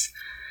treatments.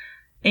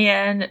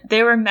 And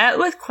they were met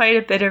with quite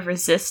a bit of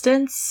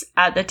resistance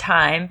at the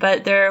time,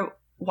 but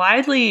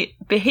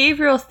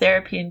behavioral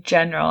therapy in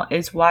general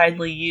is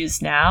widely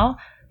used now,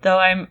 though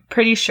I'm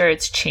pretty sure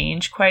it's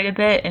changed quite a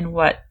bit in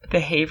what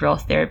behavioral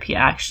therapy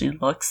actually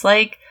looks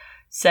like,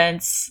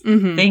 since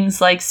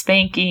things like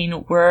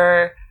spanking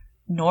were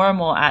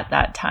normal at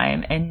that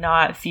time and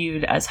not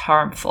viewed as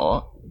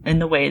harmful in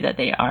the way that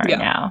they are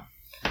now.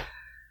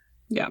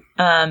 Yeah.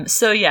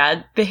 So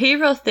yeah,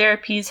 behavioral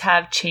therapies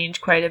have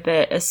changed quite a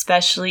bit,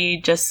 especially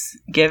just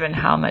given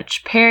how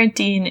much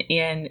parenting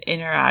and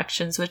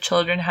interactions with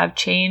children have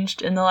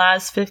changed in the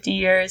last 50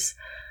 years.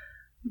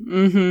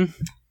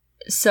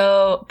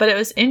 So, but it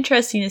was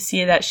interesting to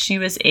see that she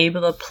was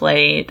able to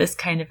play this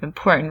kind of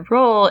important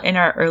role in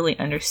our early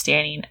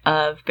understanding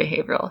of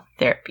behavioral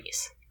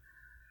therapies.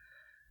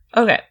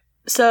 Okay.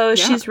 So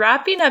she's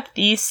wrapping up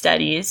these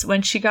studies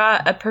when she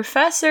got a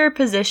professor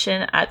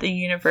position at the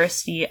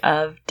University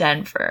of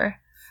Denver.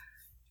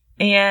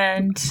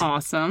 And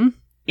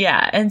awesome.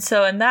 Yeah. And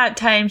so in that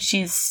time,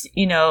 she's,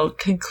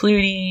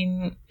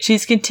 continuing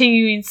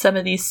some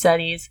of these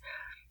studies.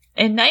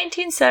 In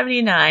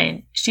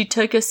 1979, she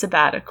took a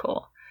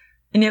sabbatical.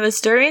 And it was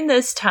during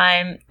this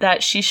time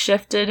that she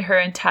shifted her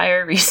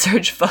entire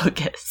research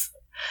focus.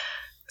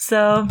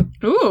 So,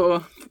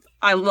 ooh,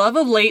 I love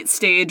a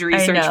late-stage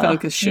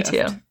research-focused shift. Me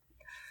too.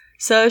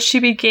 So she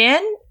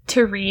began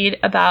to read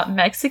about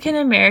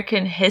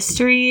Mexican-American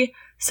history,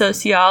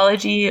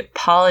 sociology,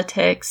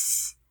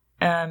 politics,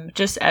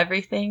 just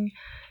everything,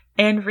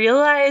 and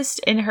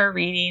realized in her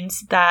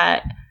readings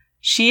that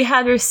she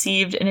had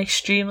received an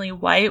extremely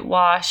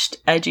whitewashed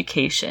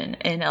education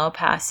in El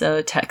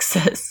Paso,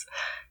 Texas,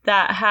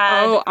 that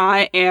had... Oh,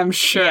 I am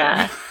sure.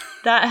 Yeah,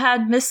 that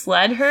had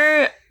misled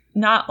her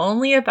not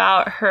only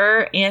about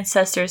her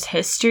ancestors'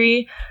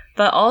 history,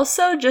 but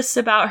also just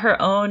about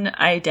her own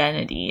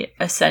identity,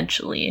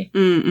 essentially.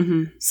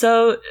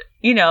 So,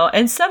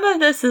 and some of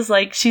this is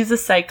like, she's a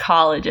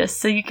psychologist,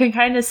 so you can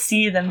kind of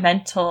see the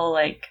mental,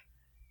 like,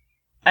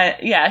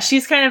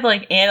 she's kind of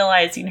like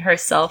analyzing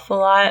herself a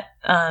lot.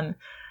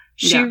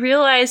 She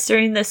realized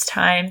during this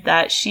time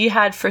that she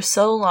had for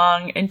so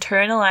long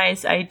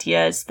internalized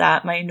ideas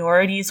that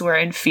minorities were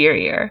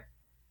inferior,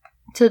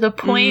 to the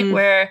point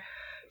where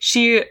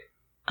she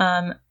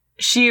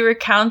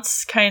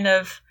recounts kind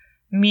of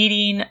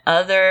meeting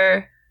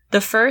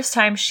the first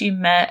time she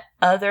met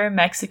other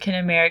Mexican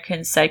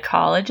American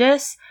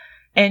psychologists,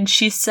 and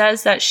she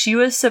says that she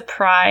was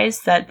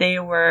surprised that they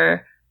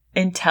were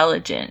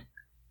intelligent,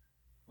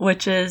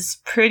 which is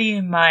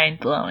pretty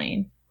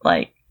mind-blowing.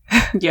 Like,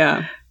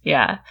 yeah.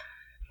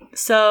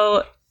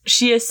 So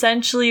she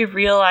essentially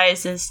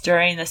realizes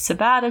during the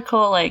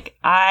sabbatical, like,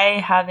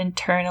 I have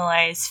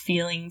internalized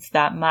feelings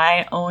that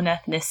my own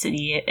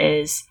ethnicity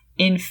is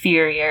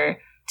inferior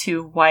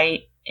to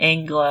white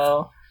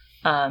Anglo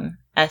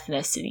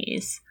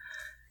ethnicities.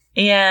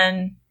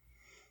 And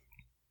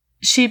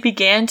she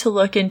began to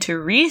look into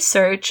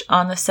research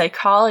on the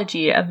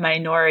psychology of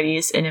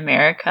minorities in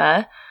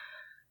America,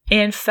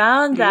 and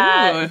found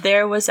that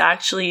there was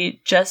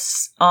actually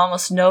just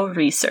almost no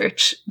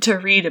research to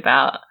read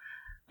about.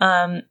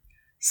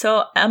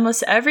 So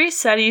almost every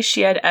study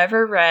she had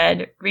ever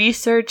read,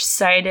 research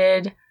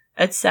cited,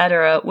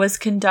 etc., was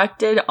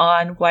conducted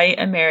on white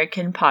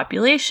American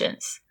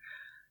populations.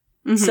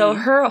 So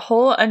her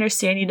whole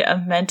understanding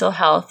of mental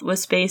health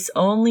was based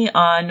only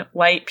on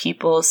white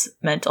people's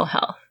mental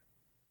health,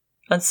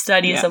 on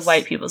studies of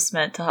white people's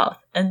mental health,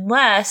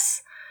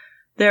 unless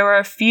there were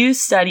a few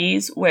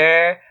studies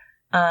where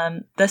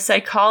the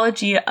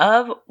psychology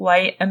of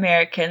white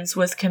Americans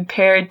was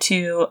compared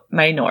to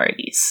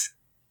minorities.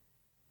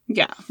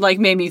 Yeah, like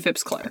Mamie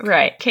Phipps Clark.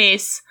 Right.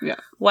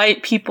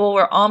 White people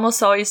were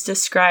almost always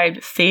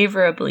described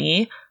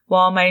favorably,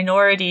 while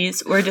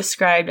minorities were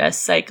described as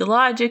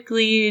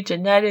psychologically,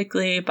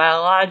 genetically,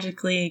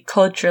 biologically,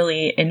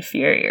 culturally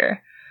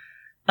inferior.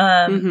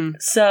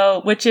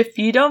 So, which if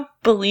you don't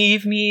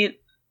believe me,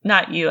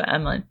 not you,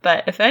 Emily,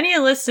 but if any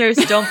listeners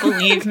don't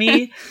believe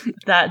me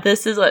that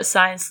this is what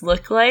science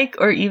looked like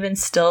or even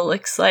still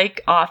looks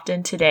like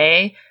often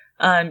today,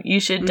 you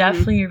should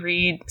definitely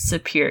read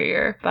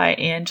Superior by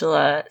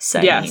Angela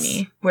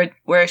Saini,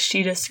 where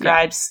she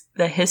describes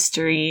the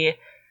history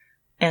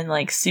and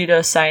like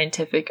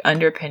pseudoscientific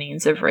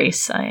underpinnings of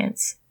race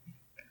science.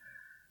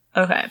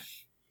 Okay.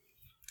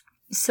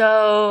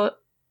 So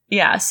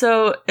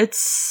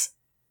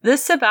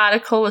this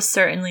sabbatical was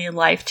certainly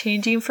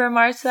life-changing for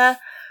Martha.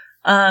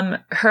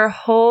 Her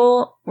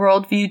whole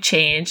worldview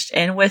changed,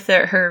 and with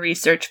it, her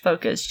research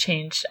focus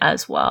changed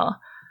as well.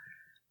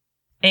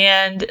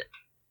 And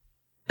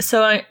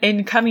so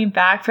in coming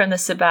back from the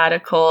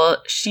sabbatical,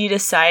 she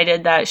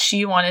decided that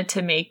she wanted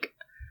to make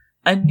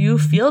a new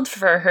field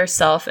for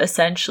herself,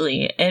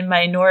 essentially, in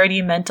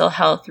minority mental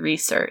health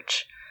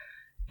research.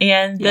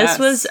 And this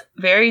was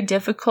very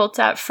difficult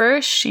at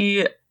first.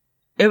 It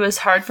was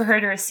hard for her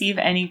to receive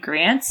any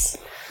grants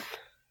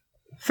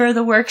for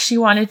the work she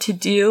wanted to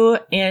do.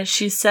 And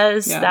she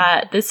says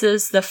that this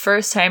is the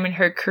first time in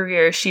her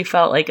career she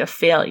felt like a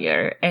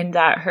failure, and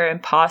that her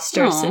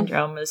imposter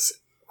syndrome was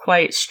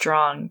quite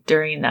strong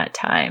during that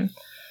time.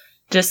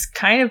 Just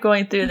kind of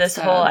going through this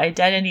whole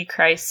identity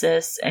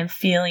crisis and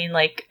feeling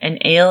like an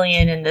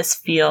alien in this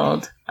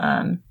field.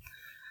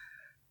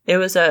 It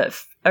was a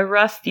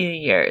rough few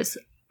years.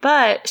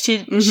 But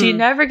she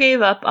never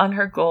gave up on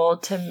her goal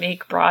to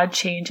make broad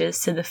changes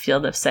to the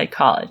field of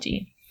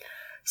psychology.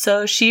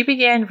 So she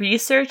began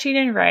researching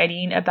and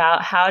writing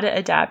about how to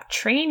adapt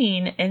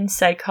training in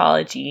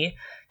psychology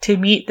to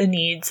meet the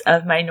needs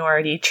of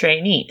minority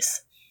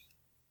trainees.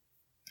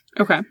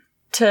 Okay.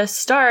 To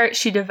start,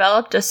 she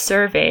developed a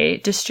survey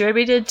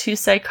distributed to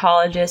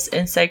psychologists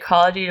in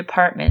psychology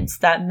departments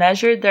that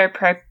measured their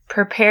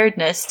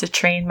preparedness to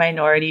train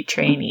minority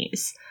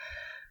trainees.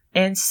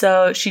 And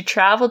so she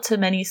traveled to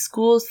many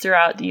schools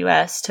throughout the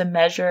U.S. to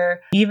measure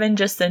even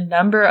just the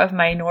number of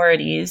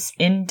minorities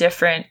in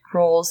different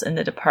roles in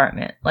the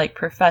department, like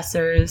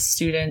professors,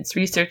 students,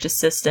 research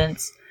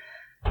assistants,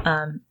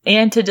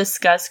 and to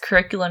discuss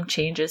curriculum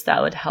changes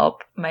that would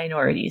help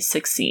minorities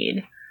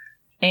succeed.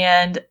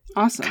 And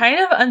kind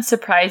of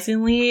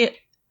unsurprisingly,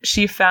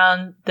 she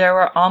found there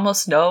were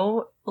almost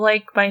no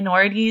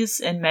minorities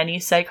in many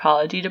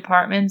psychology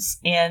departments,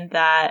 and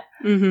that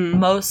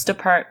most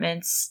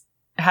departments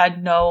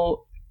had not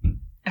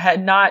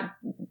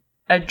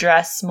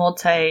addressed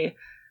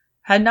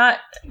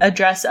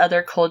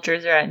other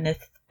cultures or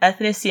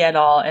ethnicity at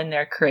all in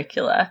their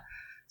curricula.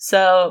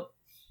 So,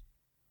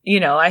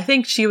 I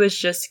think she was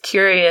just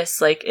curious,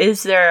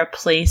 is there a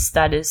place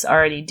that is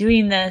already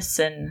doing this,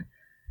 and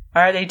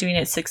are they doing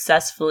it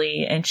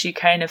successfully? And she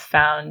kind of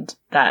found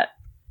that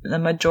the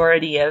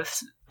majority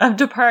of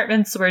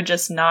departments were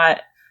just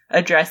not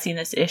addressing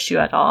this issue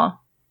at all.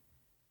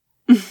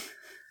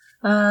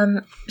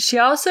 She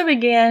also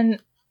began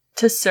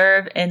to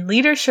serve in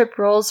leadership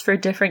roles for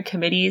different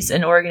committees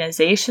and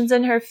organizations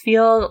in her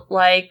field,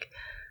 like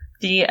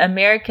the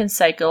American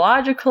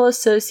Psychological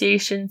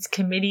Association's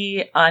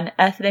Committee on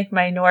Ethnic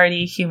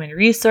Minority Human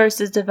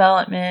Resources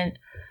Development.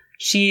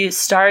 She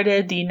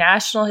started the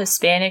National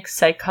Hispanic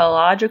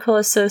Psychological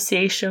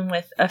Association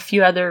with a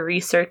few other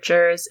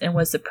researchers and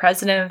was the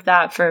president of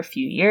that for a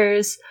few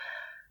years.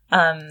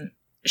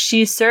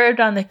 She served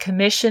on the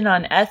Commission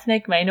on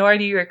Ethnic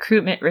Minority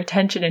Recruitment,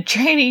 Retention, and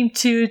Training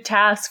 2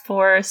 Task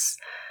Force,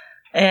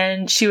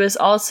 and she was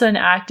also an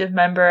active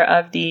member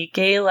of the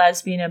Gay,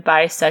 Lesbian, and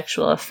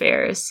Bisexual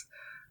Affairs,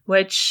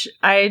 which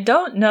I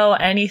don't know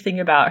anything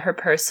about her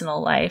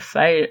personal life.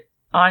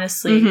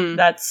 Honestly,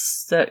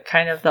 that's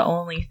the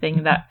only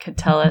thing that could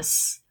tell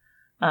us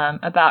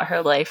about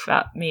her life,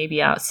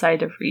 maybe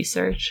outside of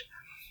research.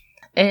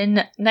 In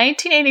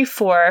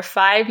 1984,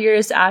 5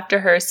 years after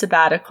her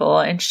sabbatical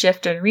and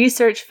shift in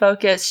research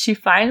focus, she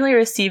finally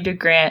received a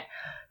grant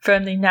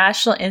from the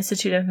National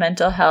Institute of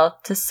Mental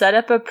Health to set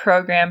up a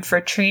program for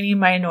training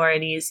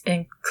minorities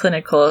in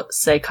clinical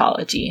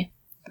psychology.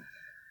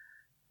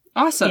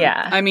 Awesome.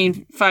 Yeah. I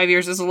mean, 5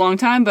 years is a long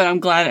time, but I'm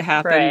glad it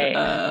happened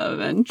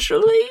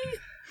eventually.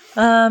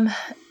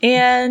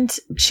 And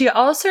she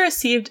also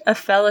received a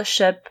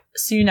fellowship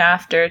soon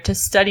after to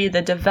study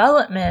the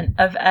development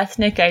of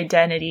ethnic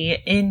identity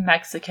in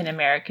Mexican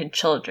American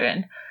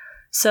children.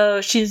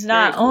 So she's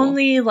not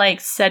only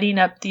setting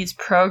up these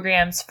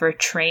programs for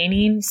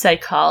training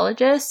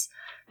psychologists,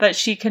 but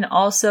she can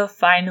also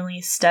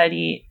finally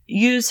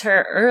use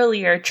her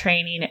earlier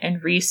training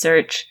and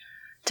research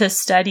to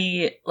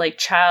study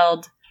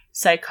child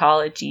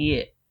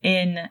psychology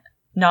in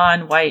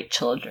non-white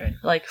children,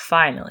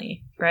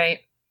 finally, right?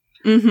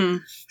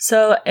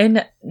 So in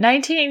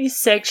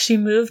 1986, she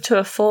moved to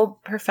a full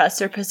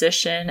professor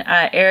position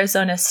at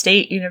Arizona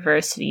State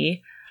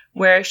University,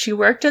 where she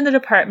worked in the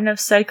Department of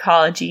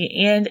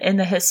Psychology and in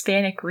the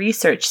Hispanic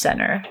Research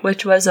Center,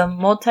 which was a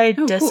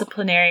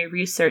multidisciplinary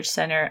research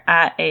center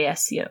at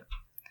ASU.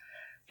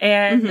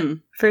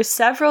 And for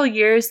several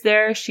years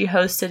there, she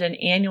hosted an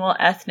annual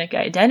ethnic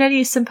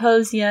identity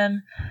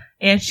symposium,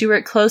 And she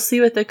worked closely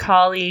with a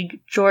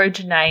colleague,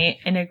 George Knight,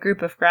 and a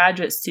group of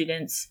graduate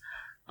students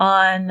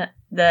on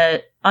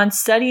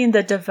studying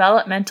the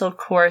developmental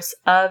course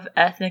of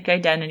ethnic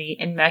identity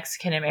in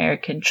Mexican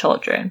American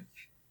children.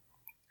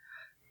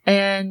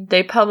 And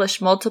they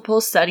published multiple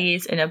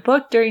studies in a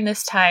book during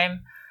this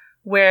time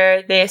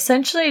where they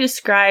essentially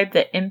describe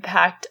the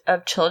impact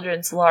of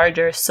children's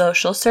larger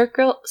social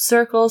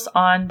circles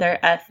on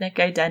their ethnic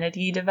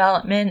identity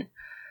development.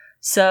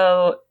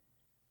 So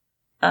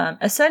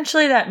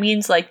essentially that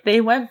means like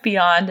they went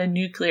beyond a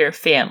nuclear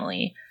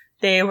family.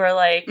 They were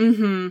like,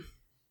 you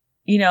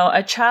know,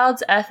 a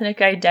child's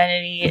ethnic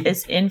identity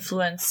is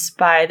influenced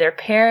by their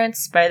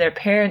parents'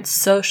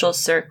 social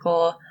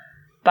circle,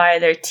 by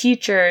their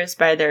teachers,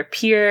 by their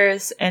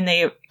peers, and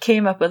they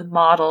came up with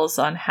models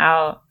on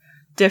how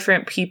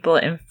different people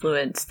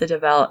influence the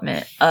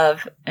development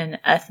of an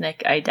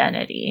ethnic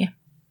identity.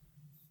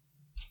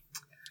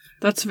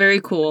 That's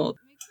very cool.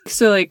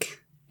 So,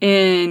 like,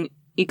 in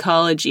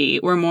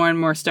ecology, we're more and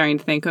more starting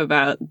to think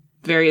about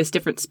various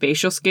different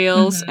spatial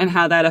scales and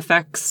how that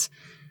affects,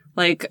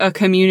 like, a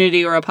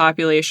community or a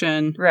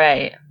population.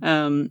 Right.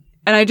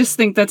 And I just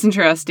think that's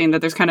interesting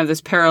that there's kind of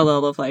this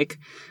parallel of, like,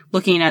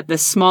 looking at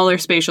this smaller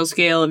spatial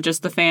scale of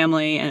just the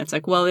family, and it's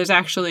like, well, there's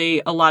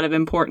actually a lot of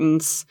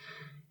importance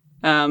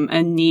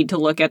and need to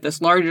look at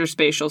this larger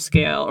spatial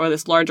scale or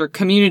this larger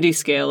community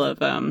scale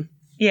of,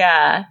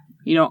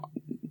 you know,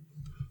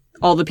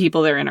 all the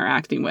people they're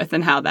interacting with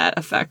and how that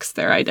affects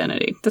their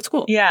identity. That's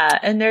cool. Yeah,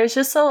 and there's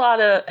just a lot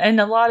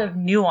of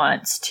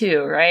nuance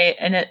too, right?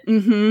 And it,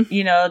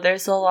 you know,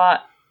 there's a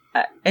lot.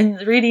 In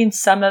reading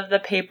some of the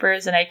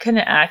papers, and I couldn't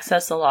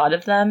access a lot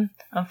of them,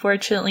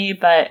 unfortunately,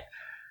 but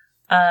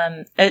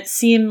it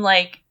seemed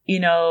like, you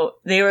know,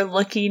 they were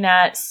looking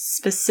at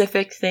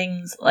specific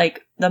things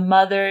like the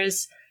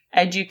mother's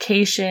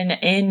education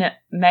in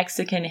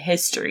Mexican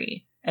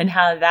history and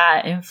how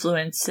that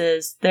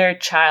influences their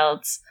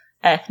child's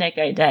ethnic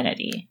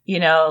identity.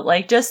 You know,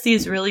 like just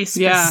these really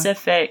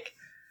specific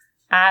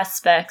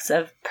aspects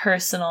of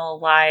personal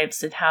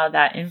lives and how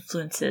that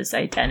influences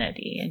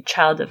identity and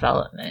child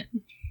development.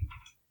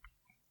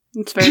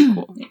 It's very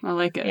cool. I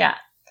like it. Yeah.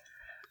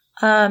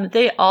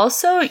 They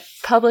also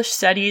published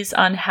studies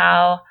on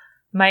how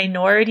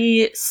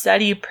minority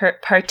study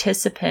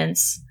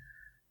participants,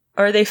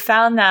 or they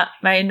found that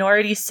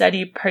minority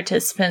study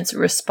participants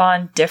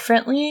respond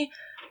differently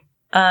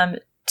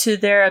to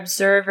their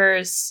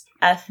observer's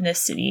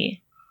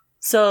ethnicity.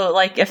 So,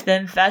 like, if the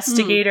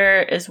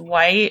investigator is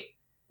white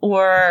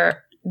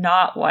or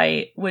not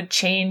white, would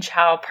change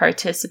how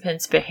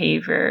participants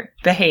behave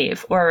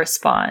or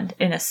respond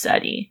in a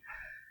study,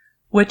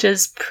 which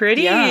is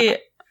pretty,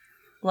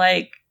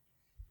 like,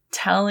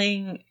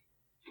 telling.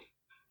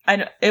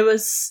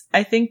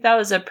 I think that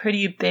was a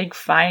pretty big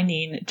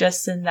finding,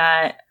 just in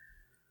that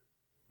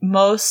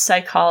most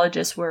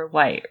psychologists were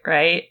white,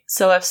 right?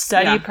 So if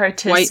study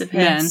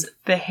participants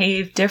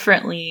behave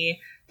differently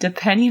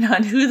depending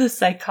on who the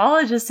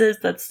psychologist is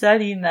that's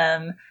studying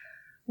them,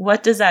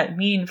 what does that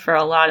mean for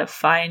a lot of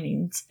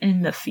findings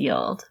in the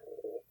field?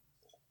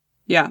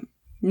 Yeah.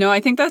 No, I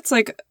think that's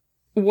like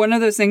one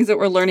of those things that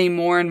we're learning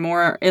more and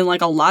more in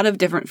like a lot of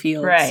different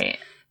fields. Right.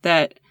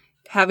 That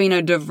having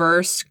a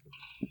diverse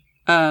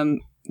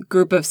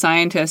group of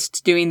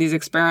scientists doing these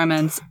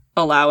experiments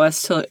allow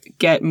us to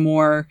get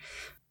more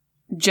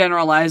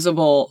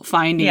generalizable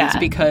findings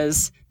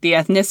because the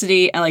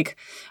ethnicity, and like,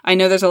 I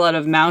know there's a lot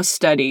of mouse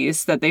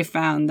studies that they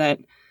found that,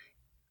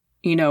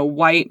 you know,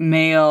 white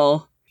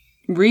male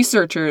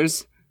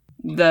researchers,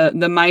 the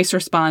mice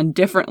respond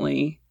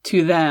differently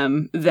to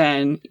them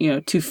than, you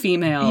know, to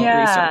female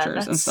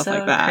researchers and stuff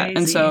like that. Crazy.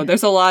 And so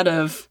there's a lot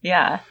of,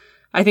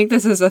 I think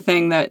this is a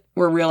thing that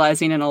we're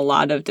realizing in a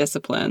lot of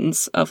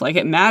disciplines of like,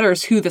 it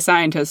matters who the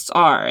scientists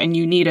are and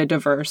you need a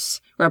diverse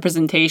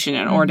representation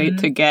in order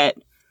to get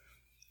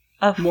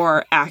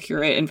more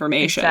accurate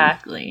information.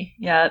 Exactly.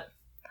 Yep.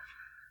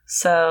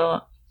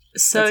 So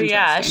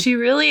yeah, she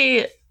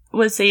really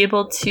was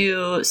able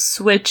to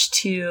switch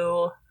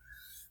to,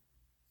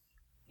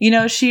 you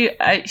know, she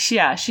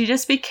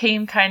just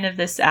became kind of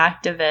this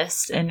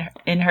activist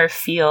in her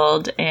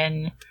field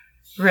and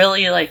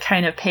really like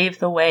kind of paved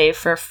the way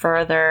for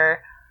further,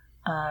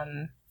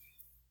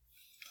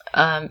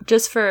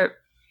 just for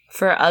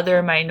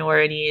other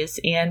minorities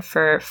and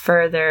for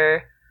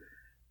further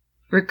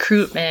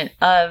recruitment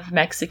of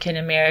Mexican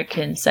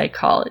American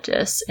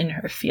psychologists in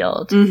her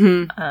field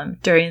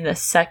during the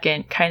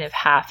second kind of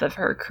half of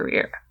her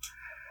career.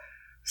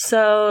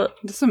 So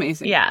that's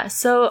amazing. Yeah.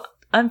 So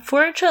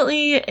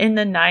unfortunately, in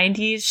the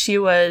 90s, she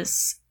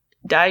was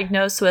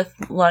diagnosed with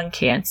lung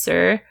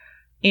cancer,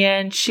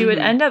 and she would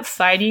end up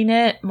fighting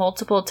it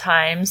multiple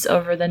times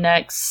over the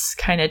next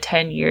kind of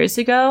 10 years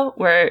ago,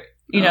 where,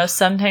 you know,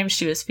 sometimes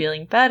she was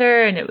feeling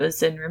better and it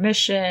was in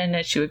remission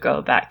and she would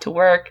go back to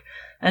work.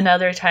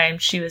 Another time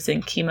she was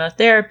in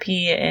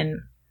chemotherapy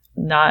and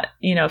not,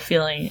 you know,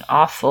 feeling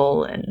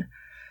awful. And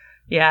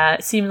yeah,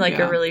 it seemed like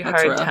a really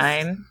hard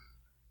time.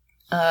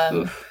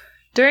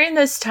 During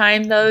this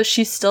time, though,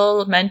 she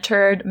still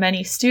mentored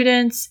many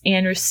students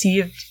and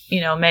received,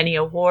 many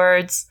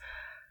awards.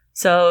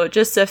 So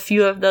just a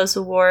few of those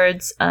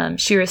awards.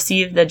 She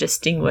received the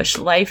Distinguished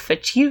Life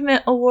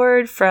Achievement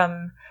Award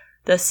from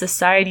the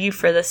Society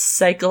for the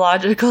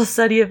Psychological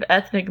Study of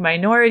Ethnic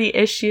Minority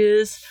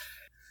Issues.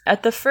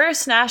 At the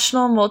first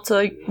National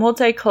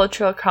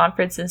Multicultural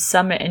Conference and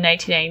Summit in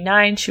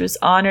 1999, she was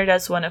honored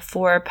as one of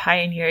 4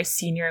 pioneer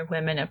senior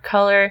women of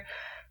color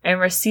and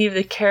received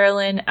the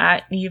Carolyn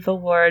Atneve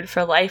Award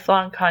for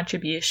lifelong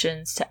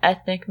contributions to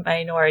ethnic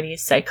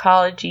minorities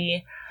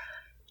psychology.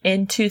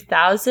 In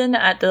 2000,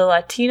 at the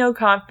Latino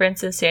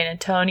Conference in San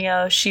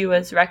Antonio, she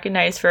was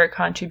recognized for her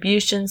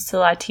contributions to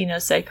Latino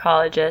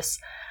psychologists.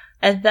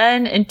 And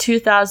then in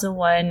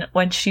 2001,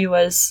 when she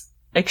was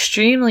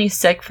extremely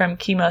sick from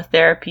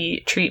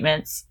chemotherapy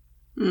treatments,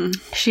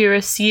 she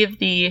received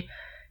the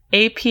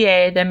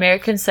APA, the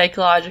American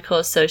Psychological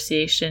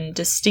Association,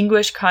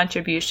 Distinguished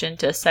Contribution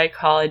to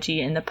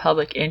Psychology in the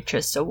Public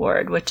Interest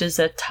Award, which is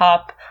a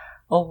top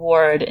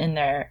award in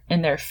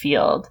their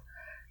field.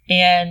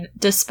 And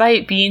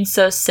despite being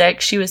so sick,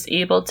 she was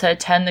able to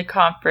attend the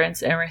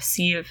conference and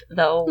receive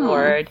the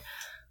award.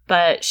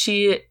 But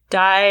she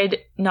died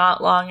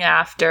not long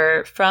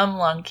after from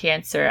lung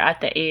cancer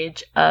at the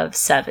age of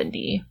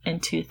 70 in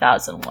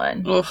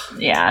 2001. Ugh.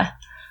 Yeah.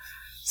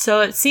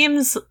 So it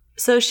seems...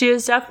 So she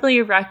is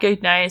definitely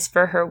recognized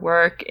for her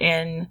work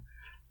in,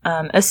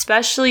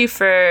 especially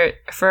for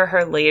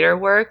her later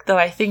work, though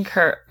I think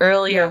her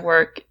earlier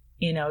work,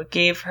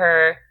 gave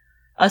her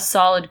a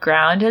solid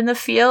ground in the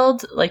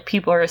field. Like,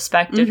 people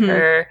respected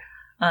her.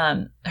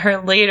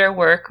 Her later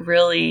work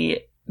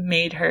really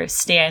made her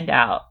stand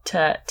out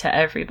to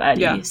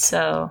everybody. Yeah.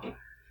 So,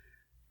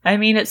 I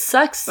mean, it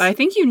sucks. But I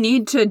think you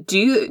need to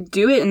do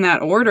it in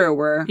that order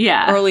where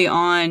early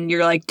on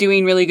you're like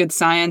doing really good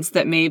science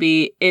that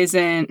maybe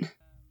isn't...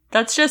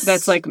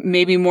 That's like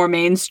maybe more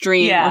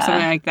mainstream or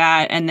something like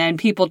that. And then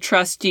people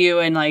trust you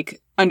and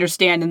like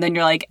understand. And then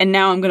you're like, and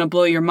now I'm going to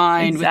blow your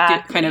mind with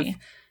kind of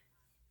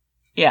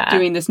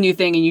doing this new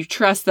thing. And you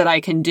trust that I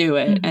can do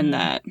it. And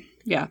that,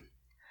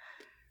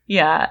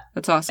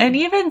 that's awesome. And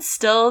even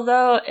still,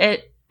 though,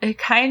 it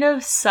kind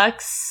of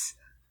sucks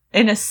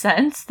in a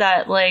sense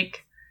that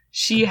like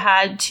she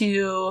had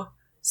to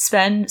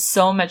spend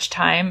so much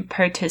time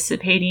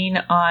participating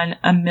on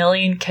a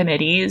million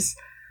committees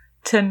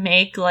to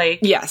make like,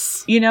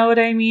 you know what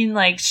I mean?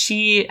 Like,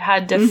 she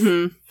had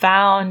to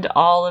found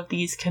all of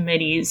these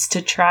committees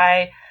to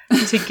try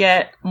to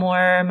get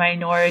more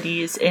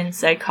minorities in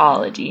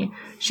psychology.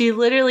 She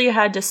literally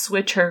had to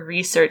switch her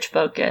research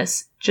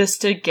focus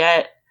just to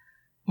get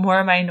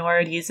more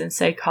minorities in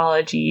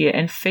psychology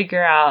and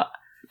figure out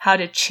how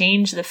to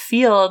change the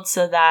field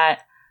so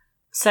that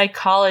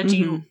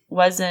psychology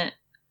wasn't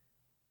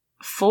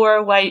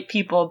for white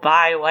people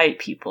by white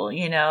people,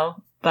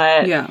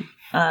 but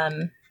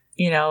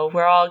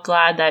we're all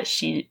glad that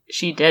she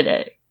did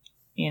it,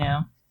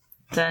 at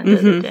the end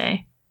of the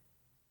day.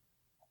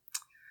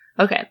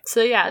 Okay,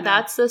 so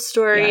that's the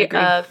story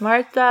of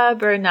Martha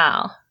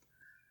Bernal.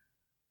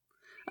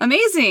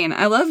 Amazing.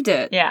 I loved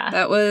it. Yeah.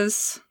 That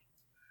was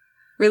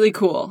really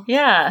cool.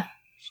 Yeah.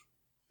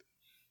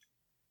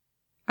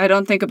 I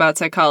don't think about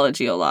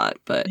psychology a lot,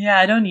 but... Yeah,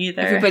 I don't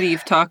either. Everybody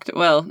you've talked...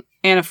 Well,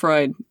 Anna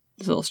Freud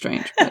is a little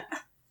strange, but...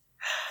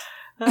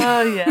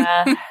 Oh,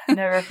 yeah.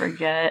 Never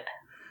forget.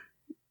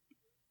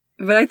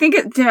 But I think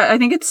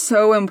it's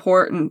so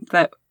important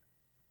that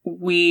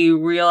we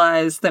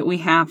realize that we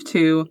have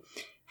to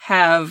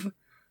have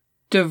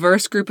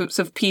diverse groups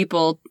of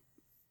people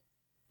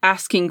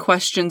asking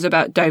questions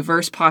about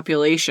diverse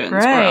populations, or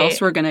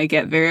else we're going to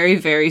get very,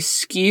 very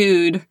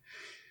skewed.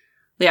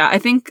 Yeah, I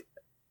think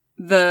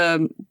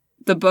the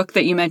book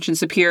that you mentioned,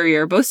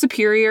 Superior, both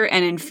Superior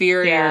and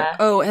Inferior. Yeah.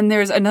 Oh, and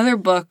there's another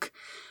book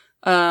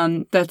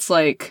that's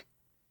like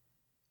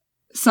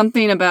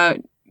something about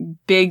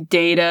big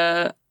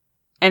data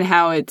and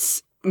how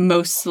it's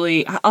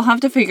mostly... I'll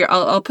have to figure...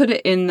 I'll put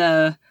it in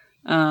the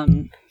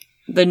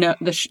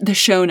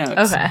show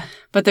notes. Okay.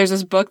 But there's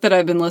this book that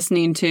I've been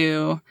listening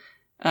to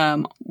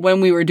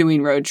when we were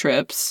doing road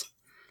trips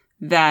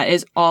that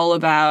is all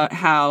about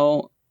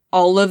how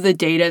all of the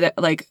data that,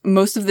 like,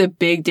 most of the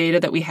big data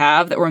that we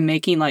have that we're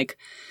making, like,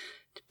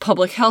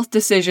 public health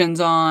decisions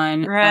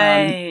on,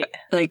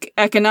 like,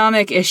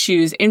 economic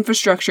issues,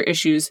 infrastructure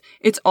issues,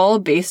 it's all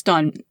based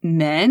on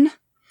men.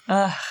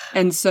 Ugh.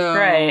 And so...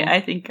 Right, I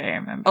think I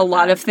remember a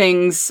lot of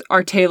things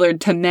are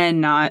tailored to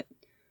men, not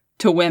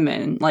to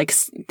women. Like,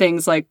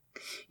 things like,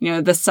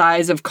 the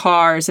size of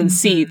cars and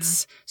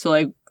seats. So,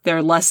 like,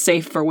 they're less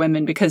safe for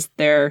women because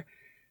they're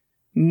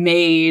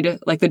made,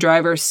 like, the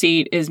driver's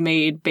seat is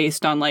made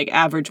based on, like,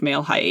 average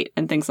male height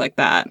and things like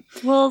that.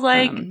 Well,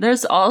 like,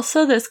 there's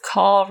also this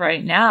call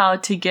right now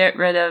to get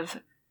rid of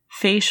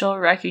facial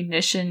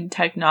recognition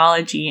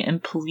technology in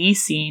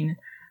policing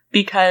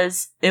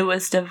because it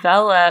was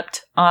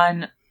developed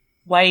on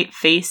white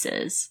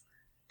faces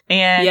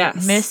and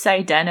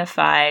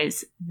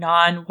misidentifies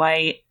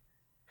non-white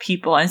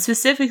people and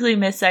specifically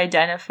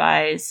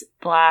misidentifies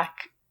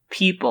Black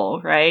people,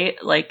 right?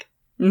 Like,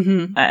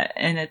 and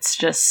it's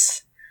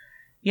just,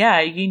 yeah,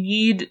 you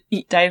need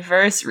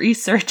diverse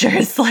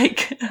researchers,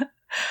 like,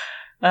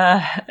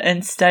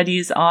 and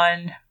studies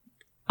on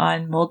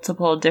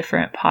multiple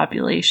different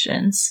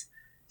populations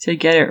to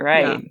get it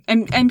right.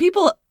 Yeah. And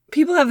people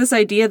have this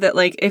idea that,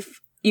 like,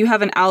 if you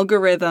have an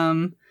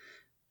algorithm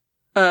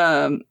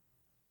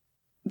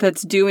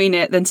that's doing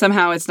it, then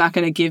somehow it's not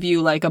going to give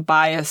you, like, a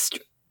biased,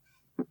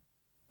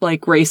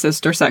 like,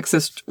 racist or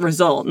sexist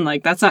result. And,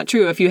 like, that's not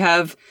true. If you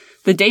have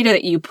the data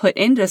that you put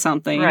into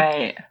something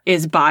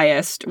is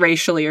biased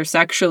racially or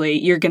sexually,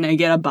 you're going to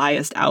get a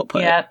biased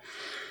output. Yep.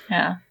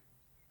 Yeah.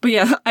 But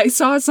yeah, I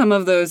saw some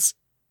of those,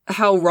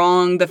 how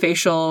wrong the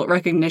facial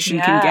recognition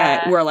can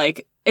get, where,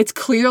 like, it's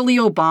clearly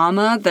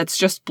Obama that's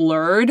just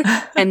blurred.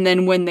 And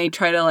then when they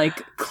try to,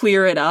 like,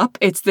 clear it up,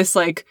 it's this,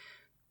 like,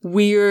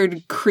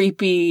 weird,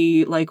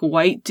 creepy, like,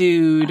 white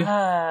dude.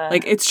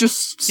 Like, it's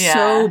just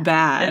so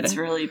bad. It's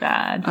really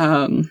bad.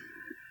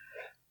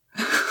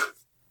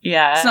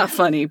 Yeah. It's not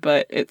funny,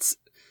 but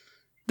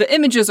the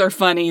images are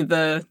funny.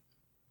 The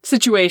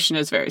situation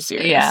is very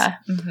serious. Yeah.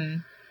 Mm-hmm.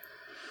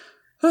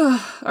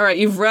 All right,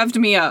 you've revved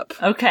me up.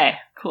 Okay,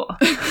 cool.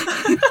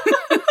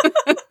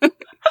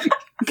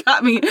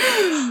 Got me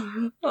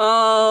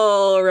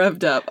all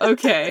revved up.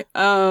 Okay.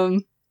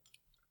 But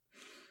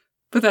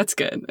that's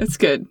good. It's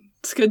good.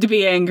 It's good to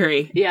be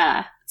angry.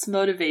 Yeah, it's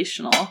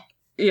motivational.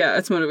 Yeah,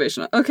 it's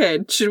motivational. Okay,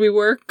 should we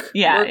work?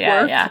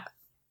 Yeah. Work.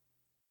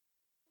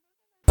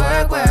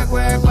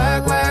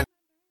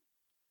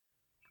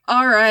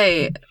 All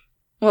right.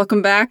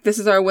 Welcome back. This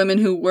is our Women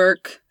Who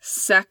Work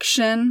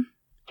section,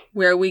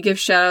 where we give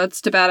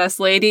shout-outs to badass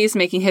ladies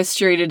making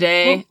history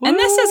today. Woo-hoo. And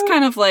this is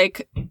kind of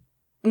like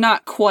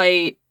not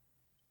quite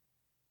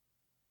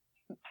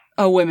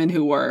a Women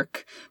Who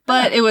Work,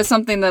 but it was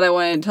something that I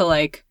wanted to,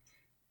 like,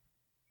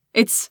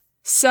 it's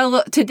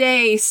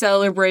today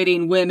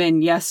celebrating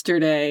women,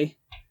 yesterday.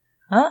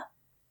 Huh?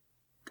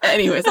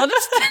 Anyways, I'll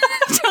just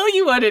tell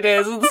you what it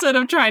is instead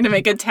of trying to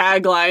make a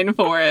tagline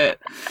for it.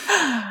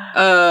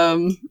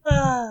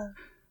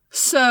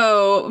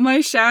 So,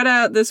 my shout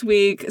out this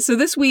week. So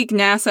this week,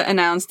 NASA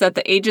announced that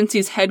the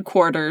agency's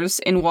headquarters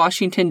in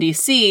Washington,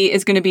 D.C.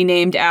 is going to be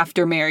named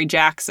after Mary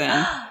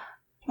Jackson.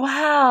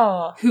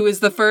 Wow. Who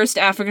is the first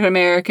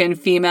African-American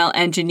female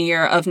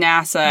engineer of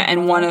NASA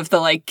and one of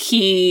the, like,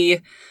 key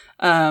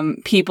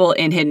people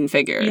in Hidden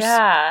Figures.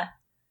 Yeah.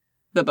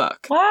 The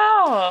book.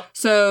 Wow.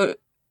 So,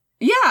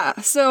 yeah.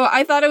 So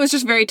I thought it was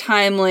just very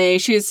timely.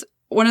 She's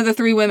one of the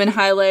 3 women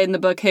highlighted in the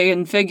book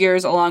Hidden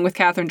Figures, along with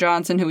Katherine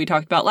Johnson, who we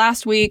talked about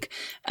last week,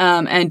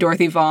 and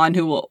Dorothy Vaughan,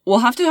 who we'll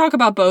have to talk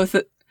about both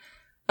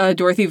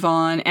Dorothy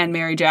Vaughan and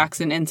Mary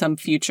Jackson in some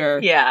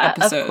future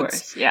episodes. Of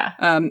course. Yeah.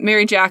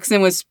 Mary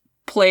Jackson was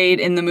played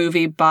in the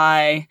movie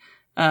by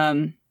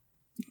Janelle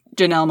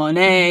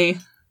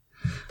Monáe.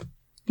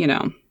 You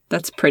know,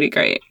 that's pretty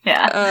great.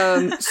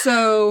 Yeah.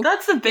 So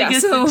that's the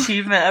biggest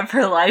achievement of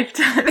her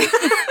lifetime.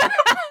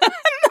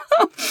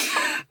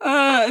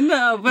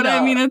 No, but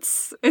I mean,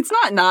 it's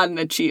not an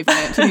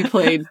achievement to be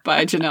played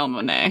by Janelle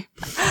Monáe.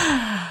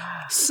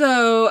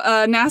 So,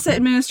 NASA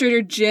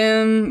Administrator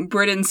Jim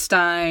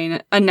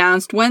Bridenstine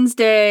announced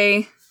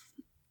Wednesday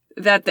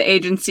that the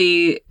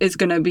agency is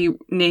going to be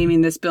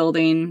naming this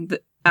building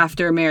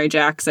after Mary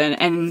Jackson.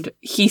 And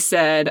he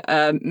said,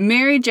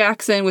 Mary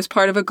Jackson was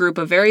part of a group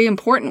of very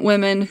important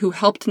women who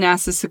helped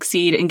NASA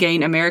succeed in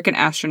getting American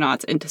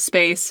astronauts into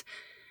space.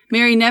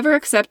 Mary never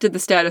accepted the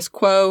status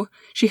quo.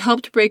 She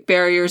helped break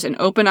barriers and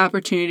open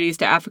opportunities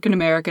to African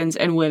Americans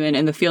and women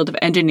in the field of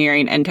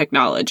engineering and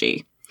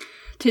technology.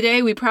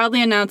 Today, we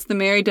proudly announce the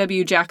Mary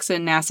W.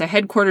 Jackson NASA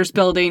headquarters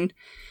building.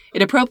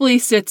 It appropriately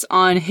sits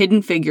on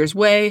Hidden Figures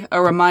Way,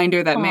 a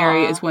reminder that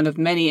Mary is one of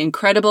many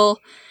incredible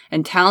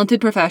and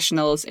talented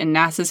professionals in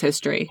NASA's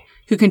history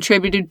who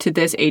contributed to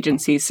this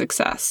agency's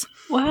success.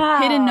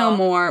 Wow. Hidden no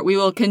more, we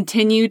will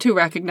continue to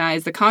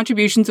recognize the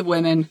contributions of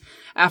women,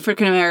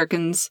 African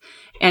Americans,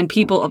 and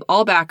people of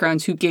all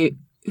backgrounds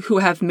who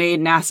have made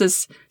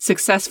NASA's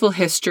successful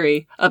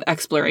history of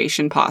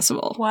exploration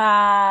possible.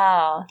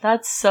 Wow,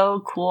 that's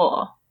so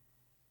cool.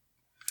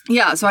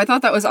 Yeah, so I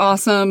thought that was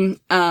awesome,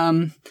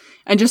 and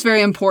just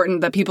very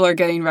important that people are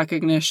getting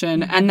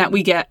recognition, and that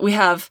we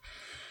have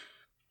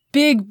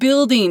big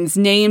buildings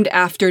named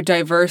after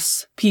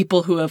diverse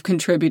people who have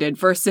contributed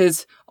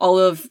versus all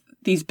of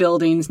these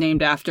buildings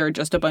named after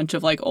just a bunch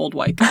of, like, old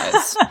white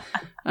guys.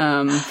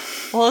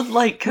 Well,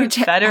 like,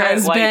 Confederate which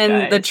has white been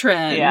guys. the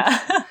trend.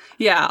 Yeah.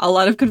 Yeah, a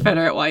lot of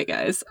Confederate white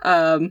guys.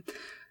 So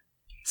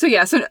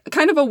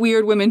kind of a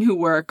weird Women Who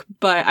Work,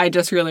 but I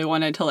just really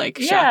wanted to, like,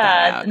 shout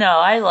that out. No,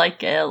 I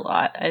like it a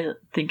lot. I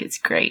think it's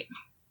great.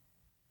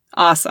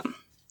 Awesome.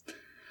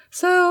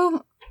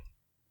 So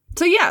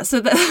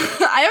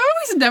I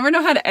always never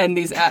know how to end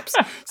these eps.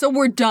 So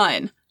we're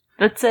done.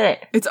 That's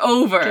it. It's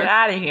over. Get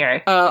out of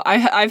here.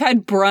 I've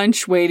had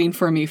brunch waiting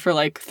for me for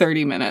like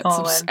 30 minutes.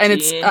 OMG.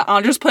 And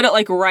I'll just put it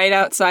like right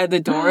outside the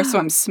door so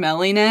I'm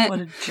smelling it.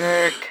 What a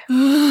jerk.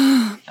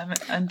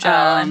 I'm Jill.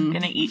 I'm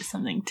gonna eat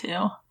something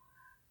too.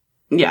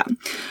 Yeah.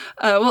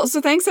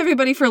 So thanks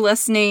everybody for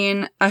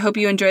listening. I hope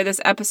you enjoy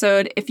this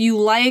episode. If you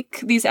like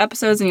these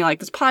episodes and you like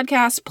this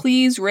podcast,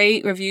 please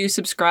rate, review,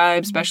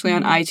 subscribe, especially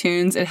on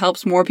iTunes. It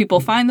helps more people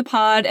find the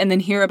pod and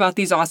then hear about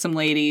these awesome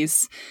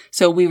ladies.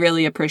 So we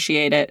really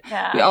appreciate it.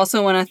 Yeah. We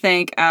also want to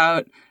thank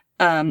out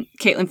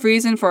Caitlin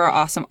Friesen for our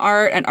awesome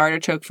art and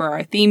Artichoke for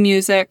our theme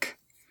music.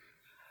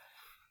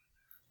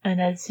 And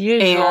as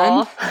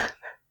usual,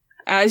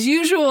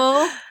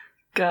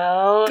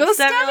 go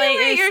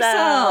stimulate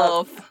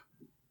yourself.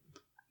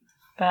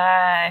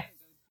 Bye.